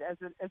jihad, as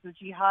a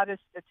jihadist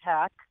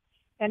attack,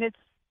 and it's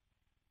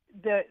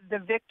the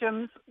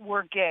victims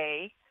were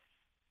gay.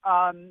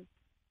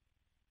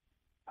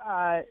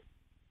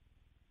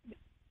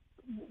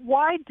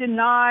 Why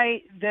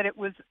deny that it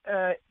was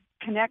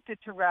connected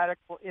to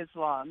radical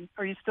Islam?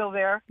 Are you still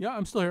there? Yeah,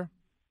 I'm still here.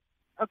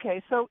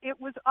 Okay, so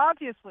it was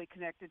obviously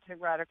connected to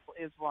radical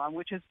Islam,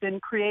 which has been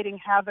creating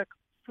havoc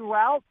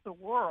throughout the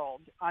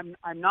world. I'm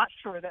not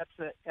sure that's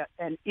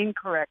an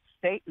incorrect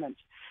statement,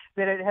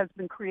 that it has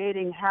been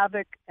creating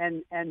havoc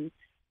and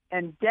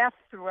death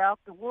throughout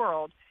the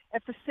world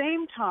at the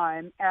same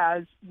time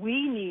as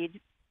we need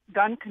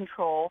gun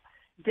control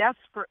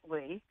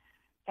desperately,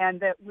 and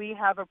that we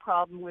have a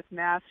problem with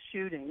mass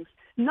shootings.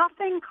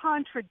 Nothing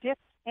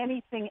contradicts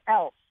anything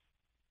else.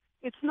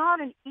 It's not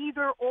an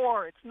either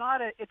or. It's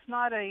not a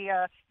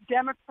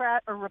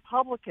Democrat or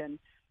Republican.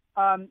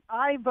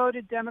 I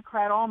voted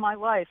Democrat all my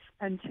life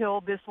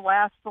until this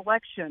last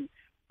election.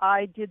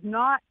 I did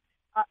not.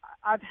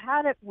 I've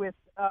had it with.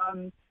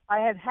 I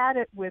had had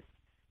it with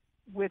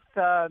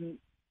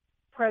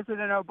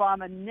President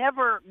Obama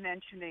never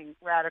mentioning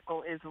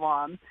radical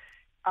Islam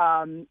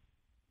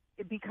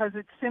because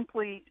it's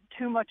simply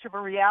too much of a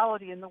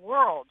reality in the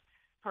world.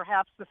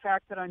 Perhaps the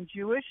fact that I'm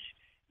Jewish,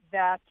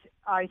 that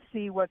I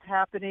see what's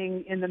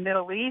happening in the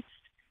Middle East.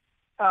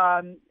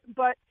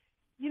 But,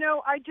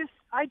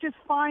 I just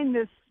find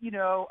this,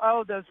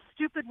 those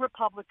stupid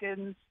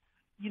Republicans,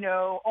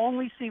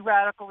 only see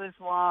radical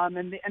Islam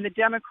and the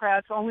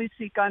Democrats only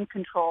see gun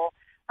control.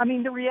 I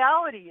mean, the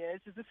reality is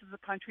this is a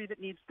country that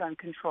needs gun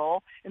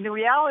control. And the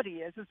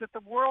reality is that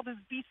the world is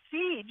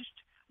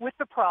besieged with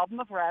the problem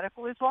of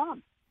radical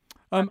Islam.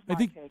 I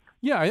think, take.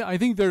 Yeah, I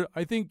think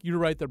you're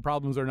right that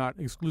problems are not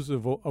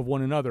exclusive of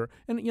one another,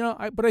 and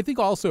but I think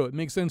also it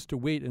makes sense to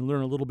wait and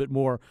learn a little bit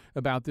more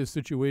about this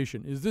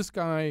situation. Is this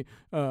guy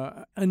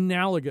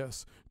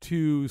analogous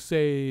to,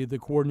 say, the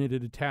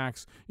coordinated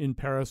attacks in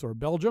Paris or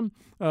Belgium,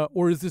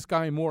 or is this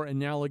guy more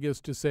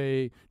analogous to,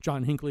 say,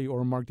 John Hinckley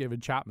or Mark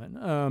David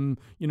Chapman?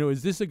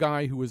 Is this a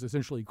guy who was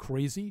essentially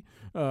crazy,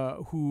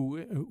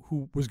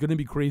 who was going to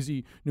be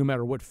crazy no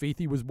matter what faith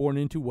he was born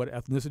into, what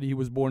ethnicity he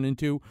was born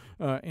into,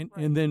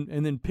 and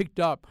then picked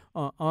up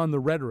on the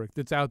rhetoric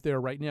that's out there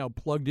right now,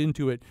 plugged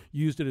into it,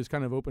 used it as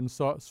kind of open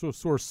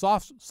source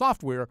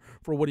software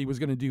for what he was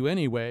going to do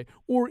anyway?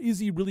 Or is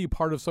he really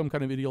part of some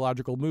kind of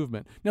ideological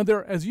movement? Now,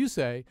 as you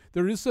say,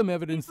 there is some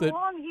evidence he's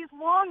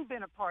long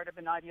been a part of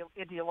an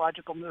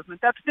ideological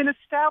movement that's been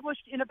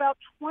established in about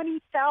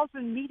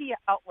 20,000 media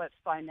outlets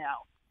by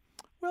now.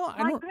 Well,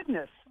 my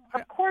goodness,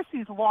 of course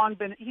he's long.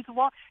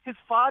 His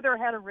father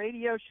had a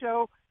radio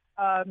show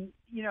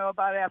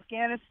about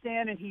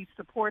Afghanistan, and he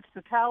supports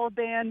the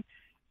Taliban.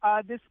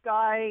 This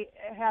guy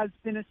has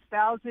been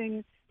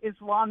espousing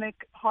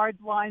Islamic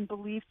hardline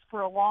beliefs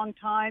for a long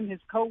time. His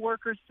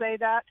coworkers say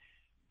that.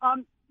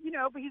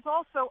 But he's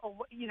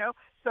also,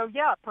 so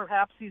yeah,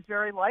 perhaps he's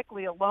very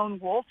likely a lone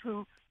wolf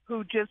who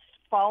just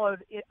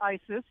followed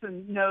ISIS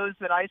and knows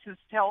that ISIS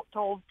tells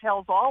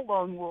all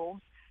lone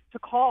wolves to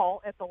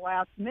call at the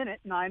last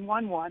minute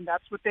 911.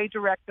 That's what they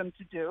direct them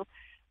to do.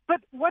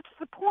 But what's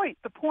the point?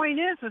 The point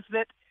is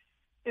that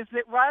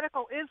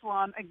radical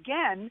Islam,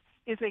 again,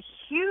 is a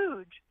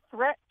huge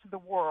threat to the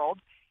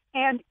world.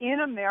 And in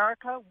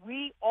America,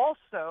 we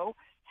also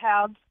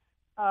have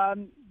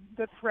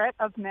the threat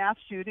of mass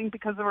shooting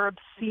because of our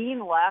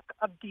obscene lack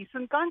of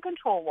decent gun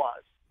control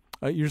laws.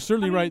 You're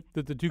certainly right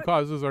that the two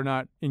causes are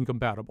not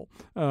incompatible,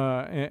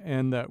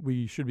 and that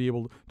we should be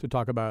able to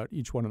talk about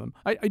each one of them.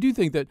 I do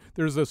think that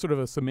there's a sort of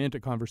a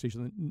semantic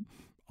conversation that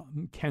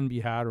can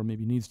be had, or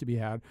maybe needs to be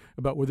had,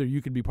 about whether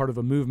you could be part of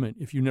a movement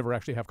if you never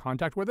actually have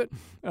contact with it,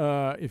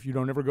 if you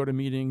don't ever go to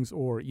meetings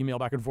or email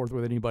back and forth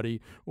with anybody,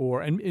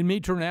 and it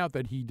may turn out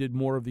that he did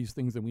more of these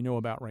things than we know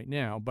about right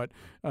now. But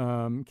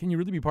can you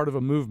really be part of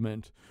a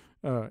movement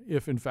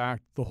if, in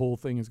fact, the whole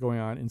thing is going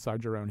on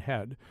inside your own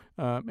head?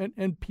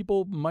 And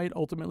people might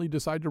ultimately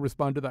decide to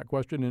respond to that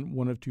question in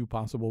one of two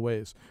possible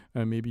ways.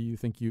 Maybe you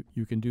think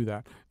you can do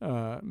that.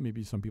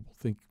 Maybe some people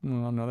think,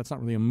 no, that's not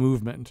really a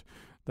movement.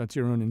 That's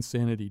your own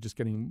insanity, just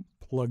getting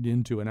plugged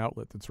into an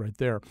outlet that's right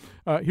there.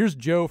 Here's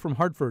Joe from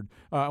Hartford.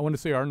 I want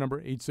to say our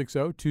number,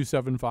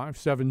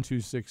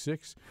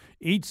 860-275-7266,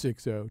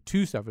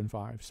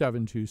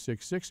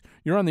 860-275-7266.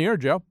 You're on the air,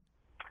 Joe.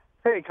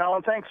 Hey,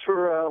 Colin, thanks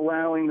for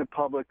allowing the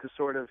public to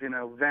sort of,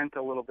 vent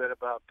a little bit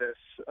about this.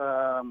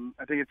 I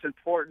think it's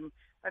important.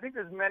 I think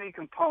there's many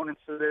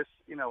components to this,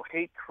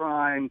 hate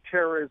crime,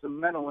 terrorism,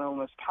 mental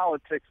illness,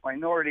 politics,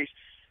 minorities.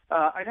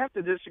 I'd have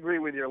to disagree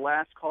with your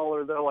last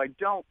caller, though. I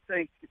don't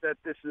think that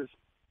this is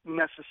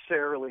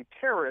necessarily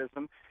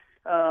terrorism,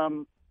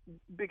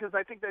 because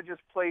I think that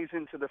just plays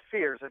into the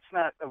fears. It's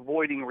not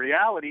avoiding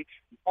reality.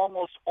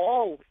 Almost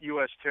all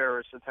U.S.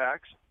 terrorist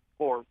attacks,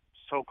 or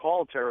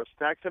so-called terrorist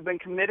attacks, have been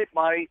committed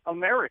by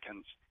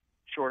Americans,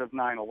 short of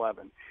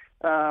 9/11.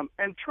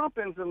 And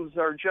Trumpisms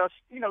are just,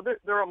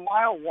 they're a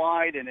mile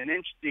wide and an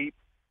inch deep,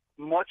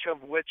 much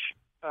of which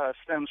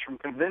stems from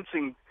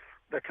convincing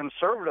the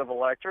conservative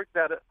electorate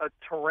that a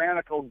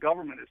tyrannical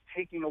government is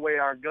taking away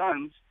our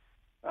guns.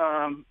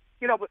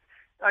 But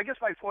I guess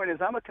my point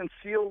is I'm a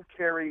concealed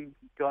carry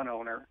gun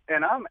owner,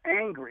 and I'm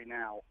angry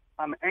now.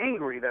 I'm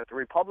angry that the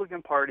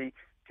Republican Party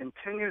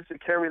continues to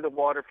carry the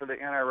water for the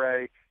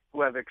NRA,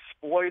 who have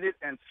exploited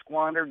and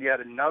squandered yet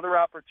another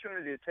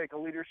opportunity to take a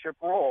leadership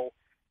role.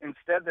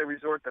 Instead, they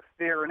resort to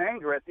fear and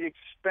anger at the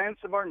expense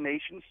of our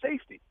nation's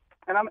safety.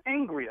 And I'm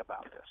angry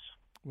about this.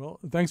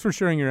 Well, thanks for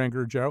sharing your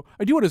anger, Joe.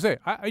 I do want to say,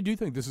 I do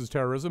think this is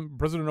terrorism.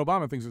 President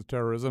Obama thinks it's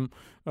terrorism.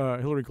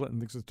 Hillary Clinton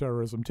thinks it's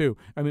terrorism, too.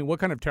 I mean, what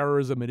kind of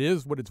terrorism it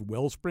is, what its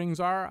well springs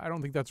are, I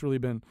don't think that's really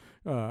been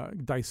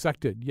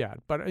dissected yet.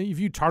 But if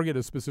you target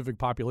a specific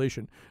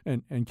population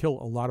and kill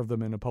a lot of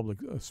them in a public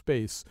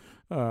space,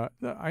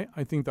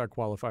 I think that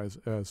qualifies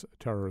as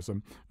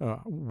terrorism,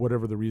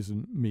 whatever the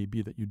reason may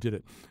be that you did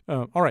it.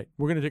 All right,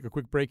 we're going to take a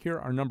quick break here.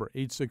 Our number,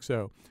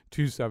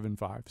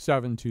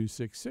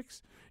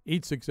 860-275-7266.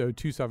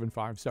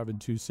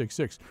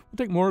 860-275-7266. We'll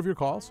take more of your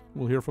calls.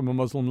 We'll hear from a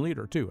Muslim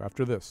leader, too,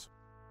 after this.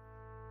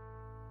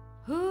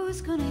 Who's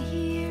gonna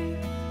hear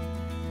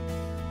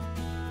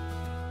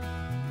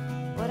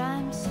what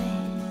I'm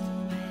saying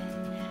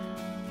right now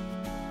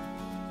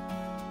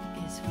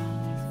is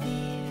from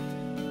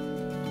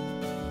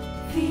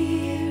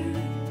fear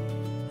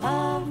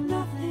of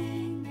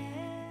nothingness.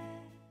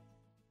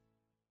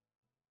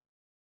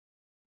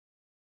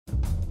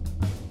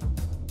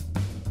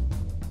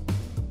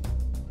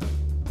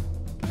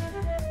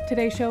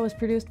 Today's show was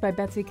produced by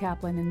Betsy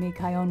Kaplan and me,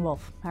 Kyone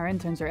Wolf. Our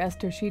interns are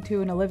Esther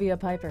Shitu and Olivia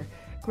Piper.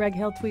 Greg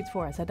Hill tweets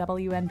for us at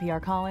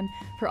WNPR Colin.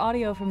 For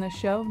audio from this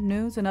show,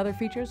 news, and other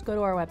features, go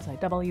to our website,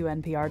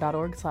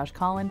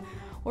 WNPR.org/Colin,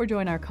 or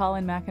join our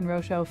Colin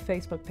McEnroe Show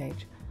Facebook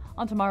page.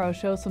 On tomorrow's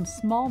show, some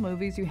small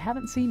movies you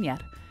haven't seen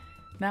yet.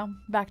 Now,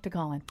 back to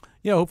Colin.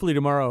 Yeah, hopefully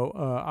tomorrow.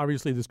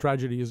 Obviously, this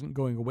tragedy isn't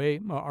going away.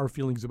 Our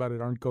feelings about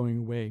it aren't going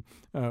away.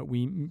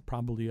 We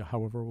probably,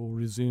 however, will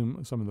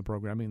resume some of the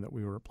programming that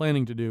we were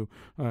planning to do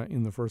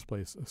in the first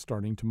place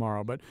starting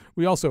tomorrow. But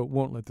we also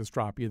won't let this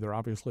drop either.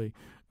 Obviously,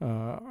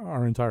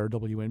 our entire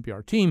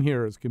WNPR team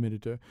here is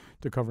committed to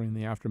covering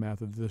the aftermath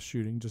of this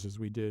shooting, just as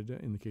we did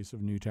in the case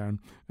of Newtown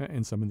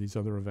and some of these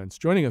other events.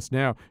 Joining us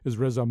now is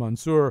Reza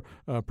Mansour,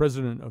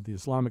 president of the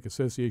Islamic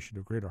Association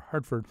of Greater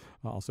Hartford,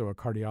 also a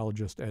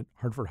cardiologist at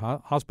Hartford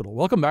Hospital.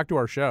 Welcome back to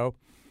our show.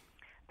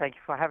 Thank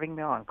you for having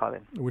me on,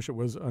 Colin. I wish it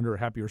was under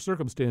happier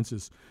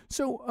circumstances.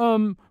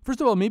 So, first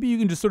of all, maybe you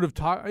can just sort of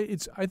talk. I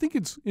think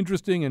it's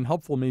interesting and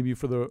helpful, maybe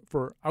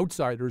for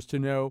outsiders to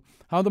know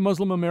how the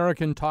Muslim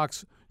American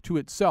talks to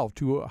itself,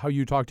 to how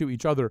you talk to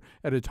each other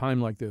at a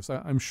time like this.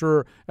 I'm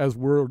sure as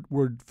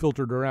word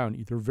filtered around,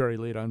 either very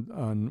late on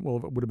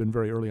it would have been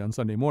very early on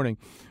Sunday morning.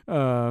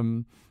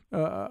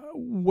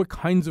 What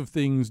kinds of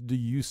things do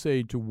you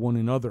say to one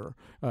another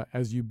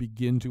as you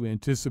begin to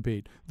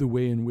anticipate the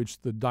way in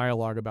which the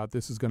dialogue about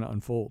this is going to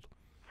unfold?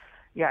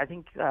 Yeah, I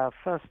think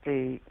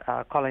firstly,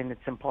 Colin,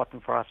 it's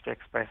important for us to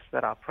express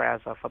that our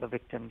prayers are for the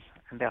victims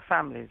and their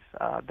families.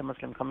 The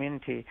Muslim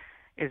community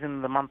is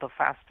in the month of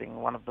fasting,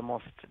 one of the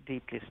most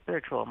deeply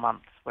spiritual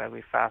months where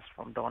we fast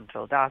from dawn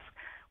till dusk.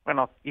 We're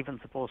not even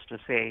supposed to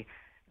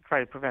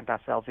try to prevent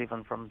ourselves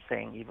even from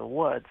saying evil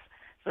words.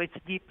 So it's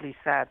deeply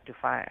sad to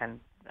find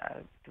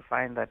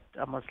that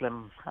a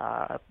Muslim,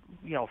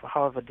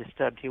 however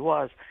disturbed he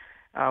was,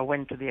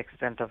 went to the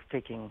extent of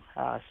taking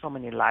so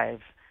many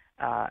lives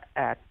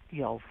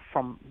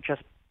from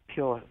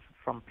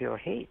pure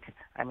hate.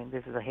 I mean,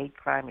 this is a hate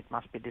crime. It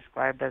must be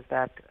described as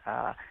that,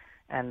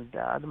 and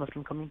the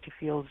Muslim community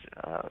feels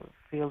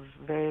very,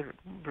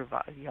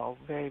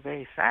 very,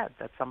 very sad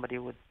that somebody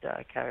would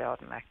carry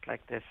out an act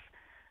like this,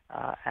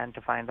 and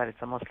to find that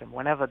it's a Muslim.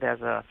 Whenever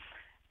there's a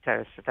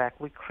terrorist attack,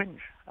 we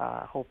cringe,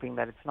 hoping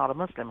that it's not a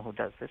Muslim who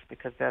does this,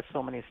 because there are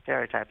so many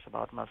stereotypes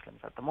about Muslims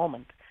at the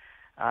moment.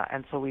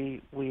 And so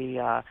we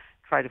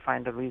try to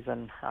find a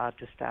reason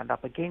to stand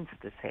up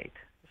against this hate.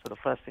 So the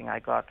first thing I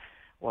got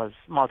was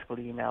multiple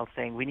emails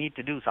saying we need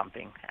to do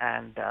something.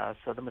 And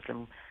so the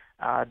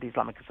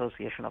Islamic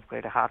Association of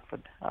Greater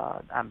Hartford,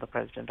 I'm the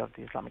president of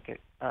the Islamic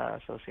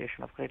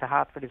Association of Greater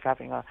Hartford, is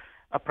having a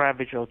prayer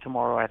vigil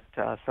tomorrow at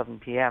 7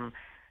 p.m.,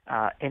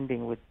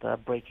 ending with the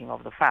breaking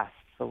of the fast.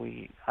 So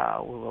we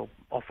will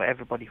offer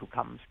everybody who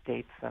comes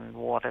dates and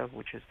water,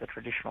 which is the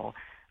traditional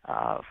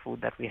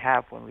food that we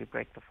have when we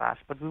break the fast.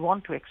 But we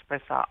want to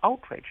express our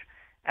outrage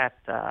at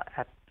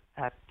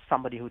at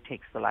somebody who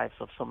takes the lives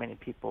of so many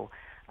people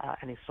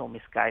and is so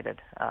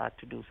misguided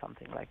to do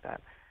something like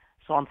that.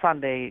 So on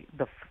Sunday,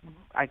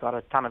 I got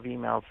a ton of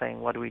emails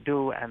saying, what do we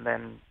do? And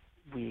then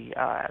we,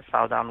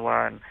 South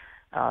Anwar and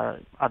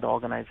other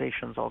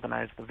organizations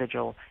organized the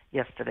vigil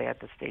yesterday at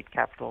the state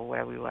capitol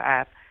where we were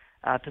at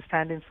to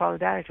stand in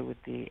solidarity with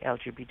the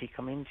LGBT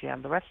community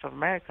and the rest of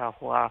America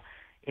who are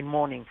in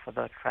mourning for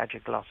the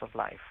tragic loss of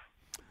life.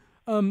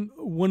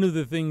 One of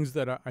the things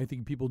that I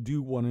think people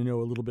do want to know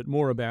a little bit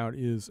more about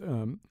is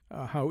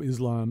how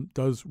Islam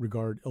does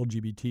regard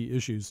LGBT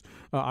issues.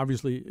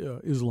 Obviously,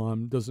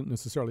 Islam doesn't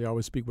necessarily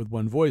always speak with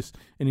one voice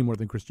any more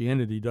than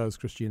Christianity does.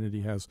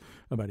 Christianity has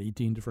about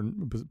 18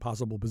 different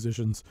possible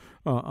positions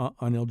on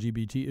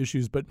LGBT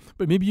issues. But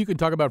maybe you can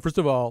talk about, first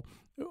of all,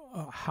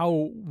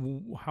 how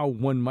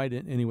one might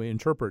anyway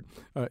interpret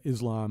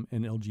Islam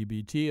and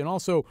LGBT, and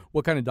also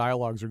what kind of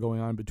dialogues are going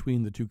on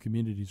between the two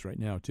communities right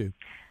now, too.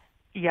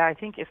 Yeah, I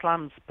think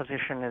Islam's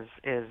position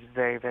is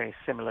very, very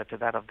similar to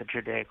that of the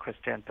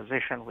Judeo-Christian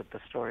position with the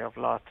story of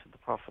Lot, the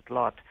Prophet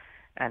Lot,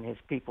 and his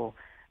people.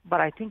 But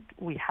I think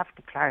we have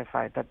to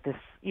clarify that this,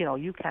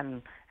 you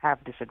can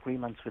have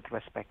disagreements with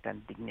respect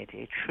and dignity.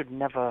 It should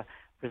never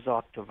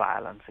resort to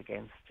violence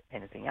against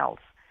anything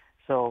else.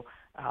 So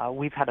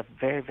we've had a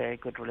very, very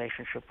good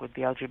relationship with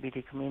the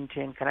LGBT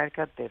community in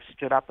Connecticut. They've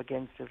stood up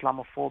against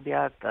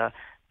Islamophobia, the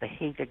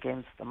hate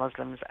against the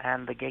Muslims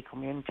and the gay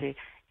community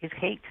is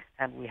hate,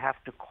 and we have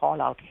to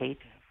call out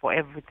hate for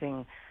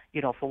everything,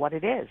 for what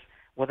it is,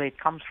 whether it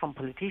comes from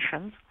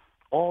politicians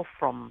or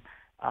from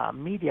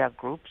media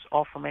groups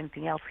or from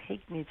anything else.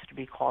 Hate needs to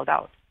be called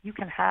out. You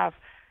can have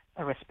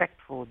a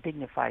respectful,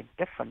 dignified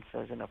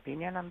differences in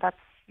opinion, and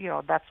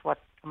that's what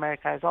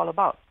America is all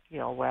about.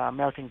 We're a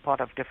melting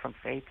pot of different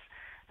faiths,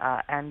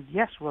 and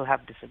yes, we'll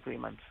have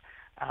disagreements.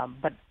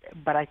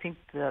 But I think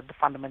the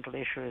fundamental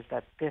issue is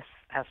that this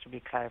has to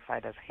be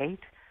clarified as hate,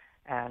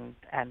 and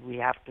we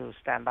have to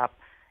stand up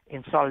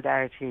in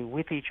solidarity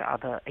with each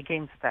other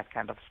against that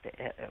kind of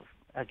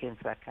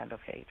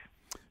hate.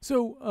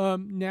 So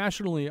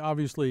nationally,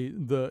 obviously,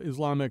 the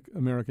Islamic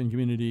American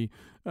community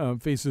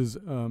faces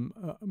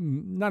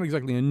not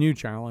exactly a new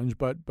challenge,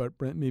 but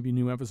maybe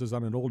new emphasis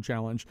on an old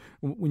challenge.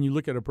 When you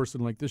look at a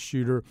person like this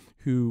shooter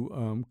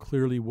who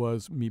clearly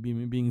was maybe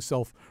being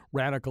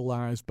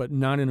self-radicalized, but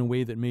not in a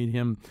way that made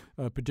him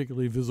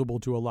particularly visible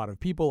to a lot of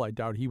people. I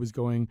doubt he was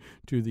going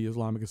to the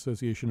Islamic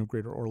Association of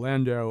Greater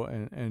Orlando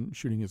and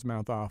shooting his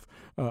mouth off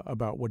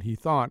about what he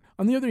thought.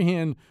 On the other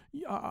hand,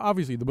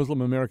 obviously, the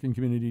Muslim American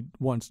community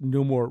wants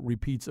no more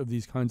repeats of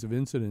these kinds of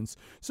incidents.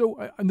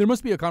 So there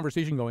must be a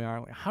conversation going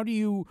on. How do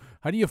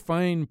you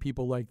find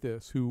people like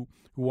this who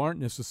aren't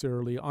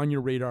necessarily on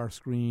your radar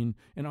screen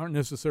and aren't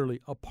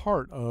necessarily a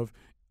part of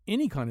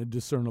any kind of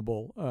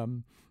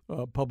discernible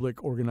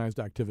public organized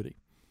activity?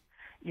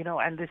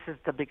 And this is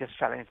the biggest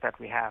challenge that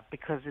we have,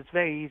 because it's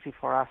very easy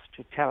for us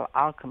to tell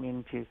our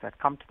communities that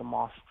come to the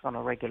mosques on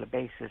a regular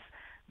basis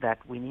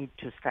that we need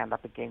to stand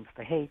up against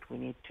the hate, we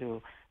need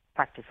to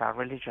practice our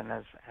religion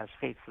as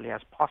faithfully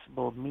as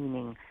possible,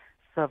 meaning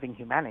serving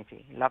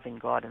humanity, loving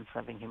God and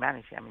serving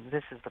humanity. I mean,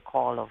 this is the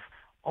call of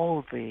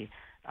all the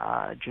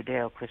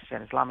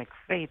Judeo-Christian Islamic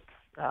faiths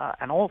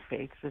and all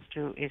faiths is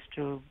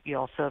to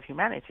serve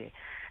humanity.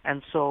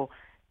 And so,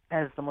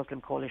 as the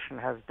Muslim Coalition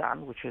has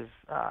done, which is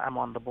I'm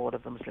on the board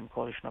of the Muslim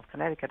Coalition of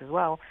Connecticut as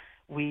well,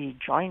 we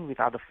join with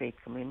other faith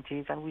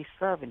communities and we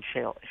serve in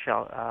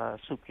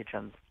soup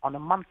kitchens on a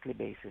monthly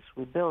basis.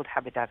 We build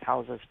habitat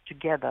houses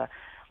together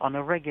on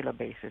a regular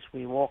basis.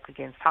 We walk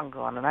against hunger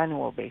on an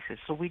annual basis.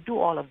 So we do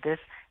all of this,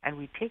 and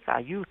we take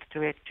our youth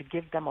to it to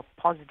give them a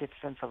positive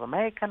sense of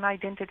American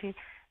identity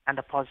and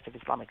a positive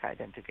Islamic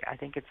identity. I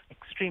think it's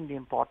extremely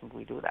important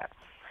we do that.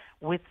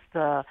 With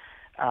the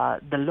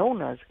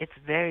loners, it's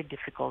very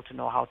difficult to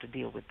know how to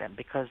deal with them,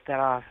 because there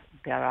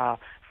are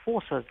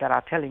forces that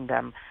are telling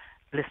them,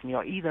 listen,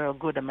 you're either a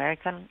good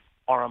American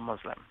or a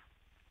Muslim.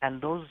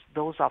 And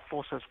those are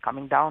forces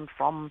coming down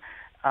from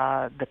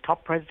the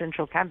top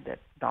presidential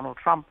candidate, Donald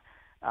Trump,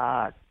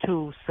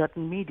 to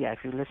certain media. If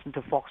you listen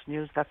to Fox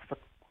News, that's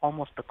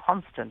almost the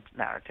constant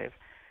narrative.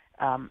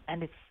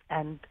 And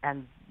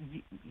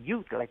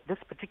youth, like this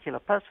particular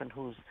person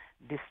who's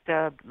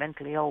disturbed,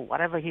 mentally ill,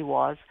 whatever he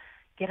was,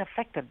 get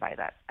affected by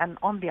that. And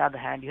on the other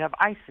hand, you have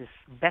ISIS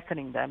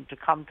beckoning them to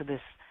come to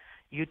this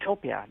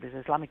utopia, this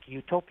Islamic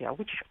utopia,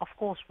 which of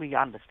course we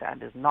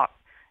understand is not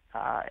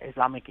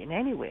Islamic in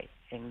any way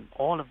in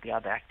all of the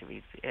other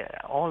activities,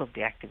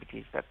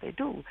 that they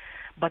do.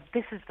 But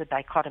this is the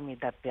dichotomy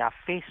that they are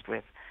faced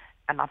with.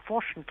 And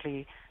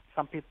unfortunately,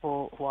 some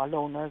people who are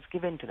loners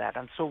give in to that.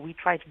 And so we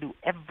try to do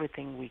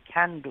everything we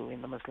can do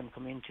in the Muslim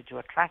community to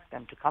attract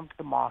them to come to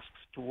the mosques,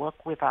 to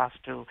work with us,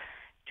 to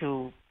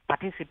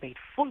participate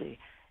fully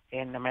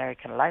in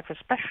American life,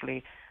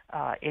 especially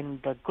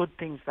in the good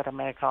things that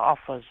America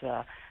offers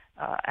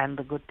and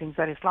the good things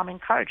that Islam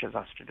encourages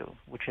us to do,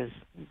 which is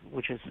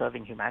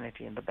serving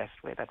humanity in the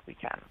best way that we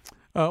can.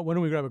 Why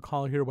don't we grab a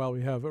call here while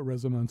we have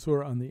Reza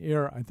Mansour on the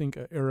air? I think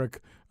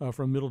Eric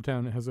from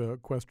Middletown has a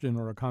question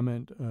or a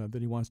comment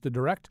that he wants to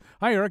direct.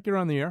 Hi, Eric. You're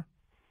on the air.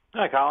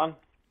 Hi, Colin.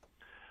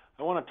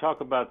 I want to talk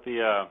about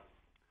the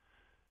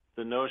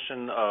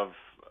notion of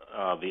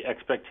the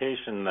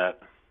expectation that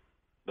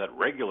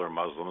regular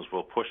Muslims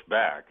will push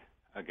back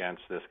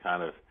against this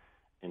kind of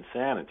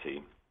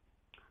insanity.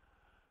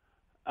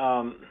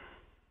 I'm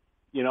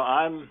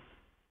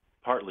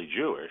partly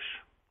Jewish,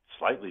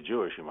 slightly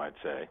Jewish, you might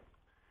say.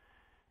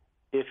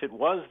 If it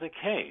was the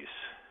case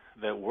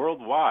that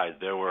worldwide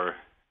there were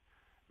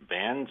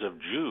bands of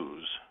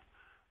Jews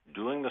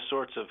doing the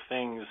sorts of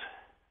things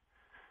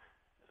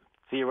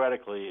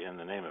theoretically in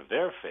the name of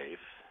their faith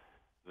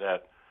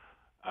that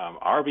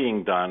are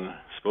being done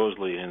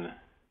supposedly in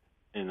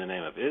the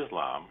name of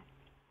Islam,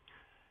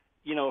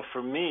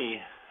 for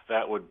me,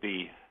 that would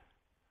be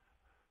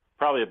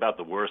probably about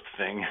the worst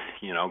thing,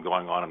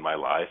 going on in my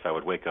life. I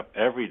would wake up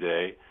every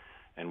day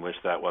and wish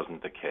that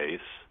wasn't the case.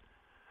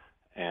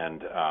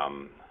 And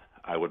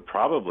I would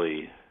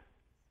probably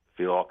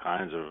feel all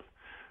kinds of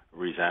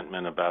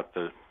resentment about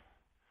the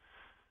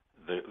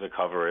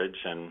coverage,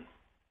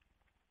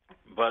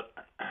 but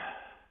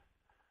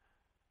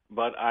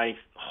I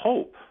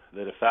hope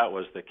that if that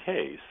was the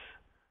case,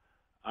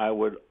 I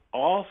would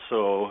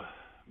also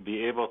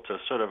be able to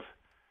sort of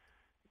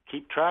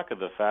keep track of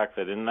the fact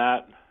that in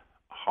that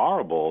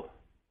horrible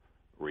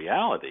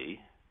reality,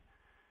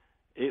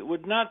 it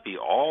would not be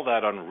all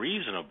that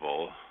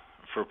unreasonable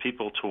for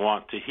people to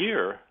want to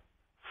hear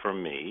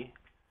from me,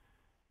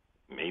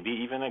 maybe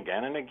even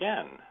again and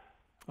again.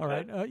 All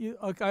right.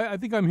 I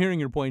think I'm hearing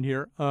your point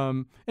here.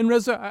 And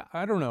Reza,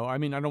 I don't know. I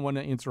mean, I don't want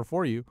to answer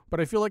for you, but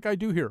I feel like I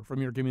do hear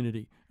from your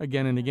community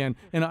again and again.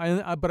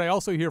 And but I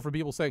also hear from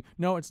people saying,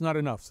 no, it's not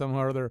enough. Somehow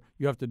or other,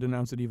 you have to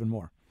denounce it even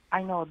more.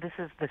 I know this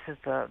is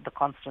the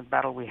constant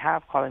battle we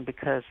have, Colin,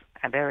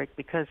 and Eric,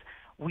 because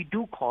we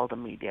do call the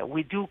media.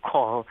 We do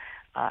call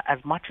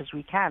as much as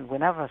we can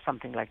whenever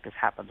something like this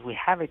happens. We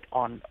have it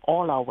on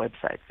all our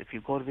websites. If you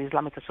go to the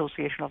Islamic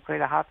Association of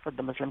Greater Hartford,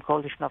 the Muslim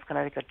Coalition of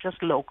Connecticut,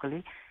 just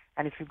locally,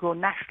 and if you go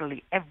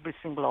nationally, every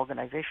single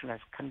organization has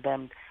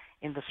condemned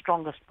in the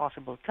strongest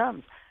possible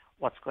terms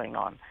what's going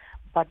on.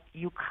 But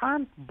you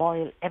can't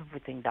boil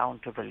everything down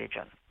to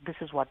religion. This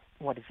is what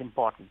is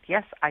important.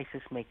 Yes,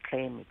 ISIS may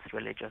claim it's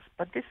religious,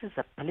 but this is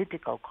a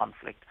political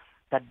conflict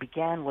that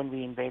began when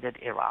we invaded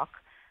Iraq.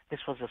 This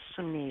was a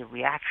Sunni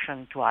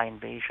reaction to our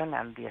invasion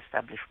and the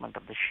establishment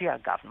of the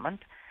Shia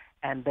government.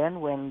 And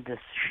then when the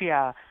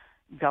Shia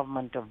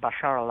government of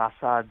Bashar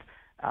al-Assad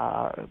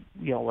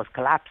was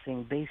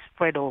collapsing, they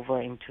spread over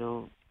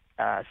into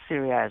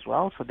Syria as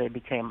well. So they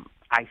became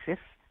ISIS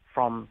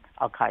from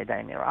Al-Qaeda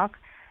in Iraq.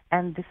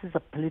 And this is a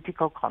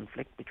political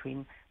conflict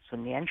between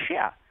Sunni and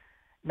Shia.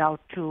 Now,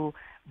 to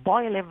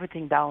boil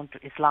everything down to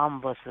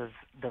Islam versus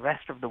the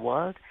rest of the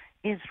world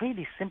is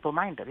really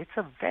simple-minded. It's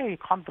a very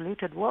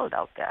convoluted world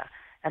out there,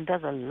 and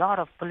there's a lot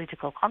of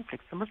political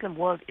conflicts. The Muslim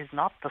world is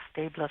not the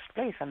stablest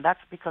place, and that's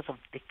because of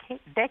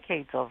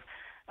decades of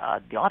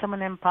the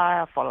Ottoman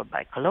Empire, followed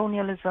by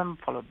colonialism,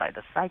 followed by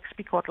the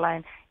Sykes-Picot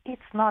line.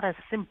 It's not as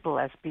simple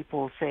as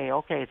people say,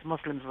 okay, it's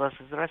Muslims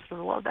versus the rest of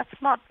the world. That's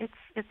not.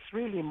 It's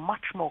really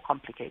much more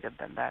complicated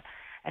than that.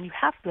 And you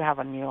have to have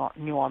a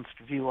nuanced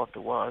view of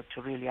the world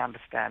to really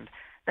understand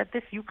that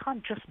you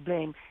can't just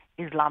blame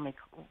Islamic,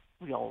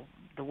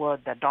 the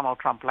word that Donald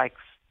Trump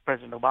likes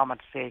President Obama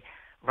to say,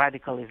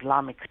 radical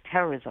Islamic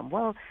terrorism.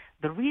 Well,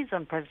 the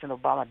reason President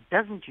Obama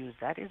doesn't use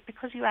that is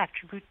because you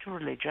attribute to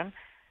religion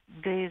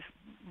these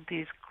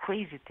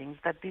crazy things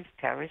that these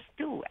terrorists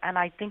do. And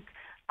I think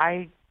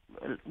I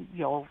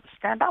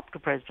stand up to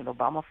President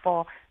Obama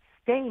for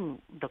staying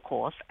the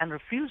course and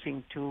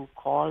refusing to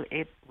call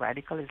it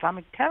radical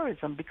Islamic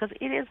terrorism, because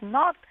it is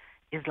not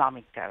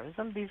Islamic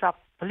terrorism. These are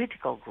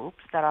political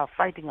groups that are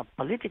fighting a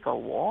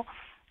political war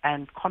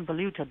and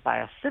convoluted by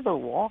a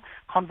civil war,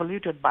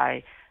 convoluted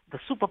by the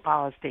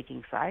superpowers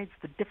taking sides,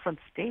 the different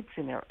states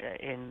in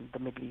the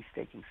Middle East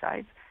taking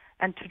sides.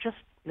 And to just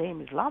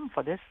blame Islam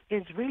for this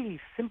is really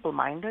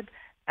simple-minded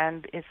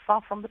and is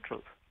far from the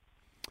truth.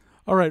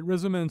 All right,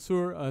 Reza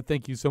Mansour,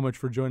 thank you so much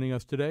for joining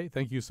us today.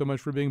 Thank you so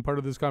much for being part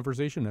of this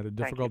conversation at a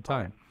difficult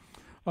time.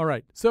 All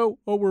right. So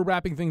we're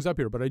wrapping things up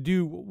here, but I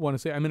do want to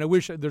say, I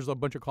wish there's a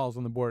bunch of calls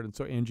on the board. And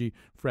so Angie,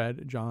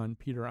 Fred, John,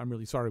 Peter, I'm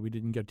really sorry we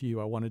didn't get to you.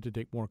 I wanted to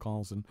take more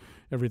calls and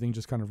everything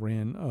just kind of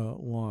ran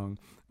long.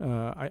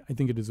 I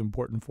think it is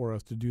important for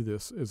us to do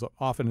this as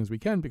often as we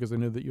can because I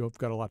know that you have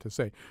got a lot to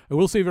say. I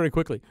will say very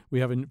quickly, we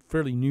have a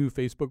fairly new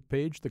Facebook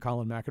page, The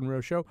Colin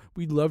McEnroe Show.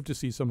 We'd love to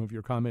see some of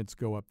your comments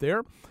go up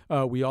there.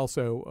 We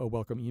also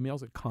welcome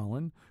emails at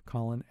Colin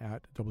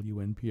at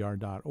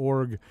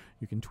WNPR.org.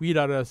 You can tweet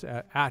at us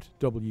at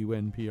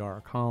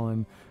WNPR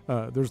Colin.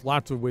 There's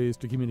lots of ways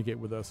to communicate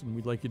with us, and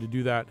we'd like you to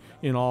do that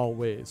in all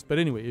ways. But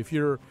anyway, if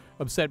you're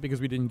upset because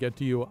we didn't get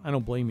to you, I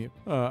don't blame you.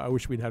 I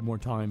wish we'd had more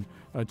time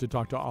to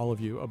talk to all of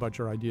you about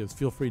your ideas.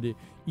 Feel free to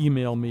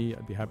email me.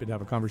 I'd be happy to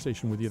have a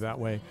conversation with you that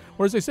way.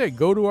 Or as I say,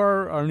 go to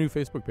our new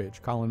Facebook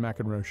page, Colin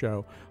McEnroe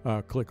Show.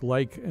 Click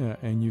like,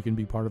 and you can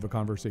be part of a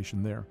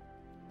conversation there.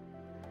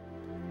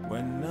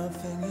 When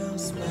nothing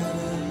else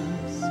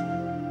matters,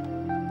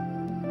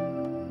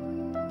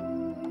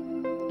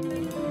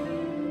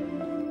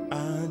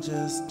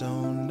 just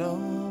don't know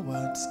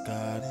what's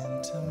got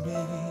into me.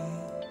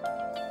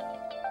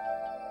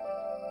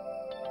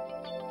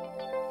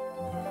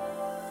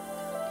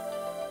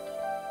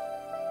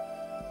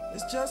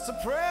 It's just a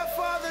prayer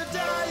for the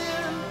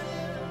dying.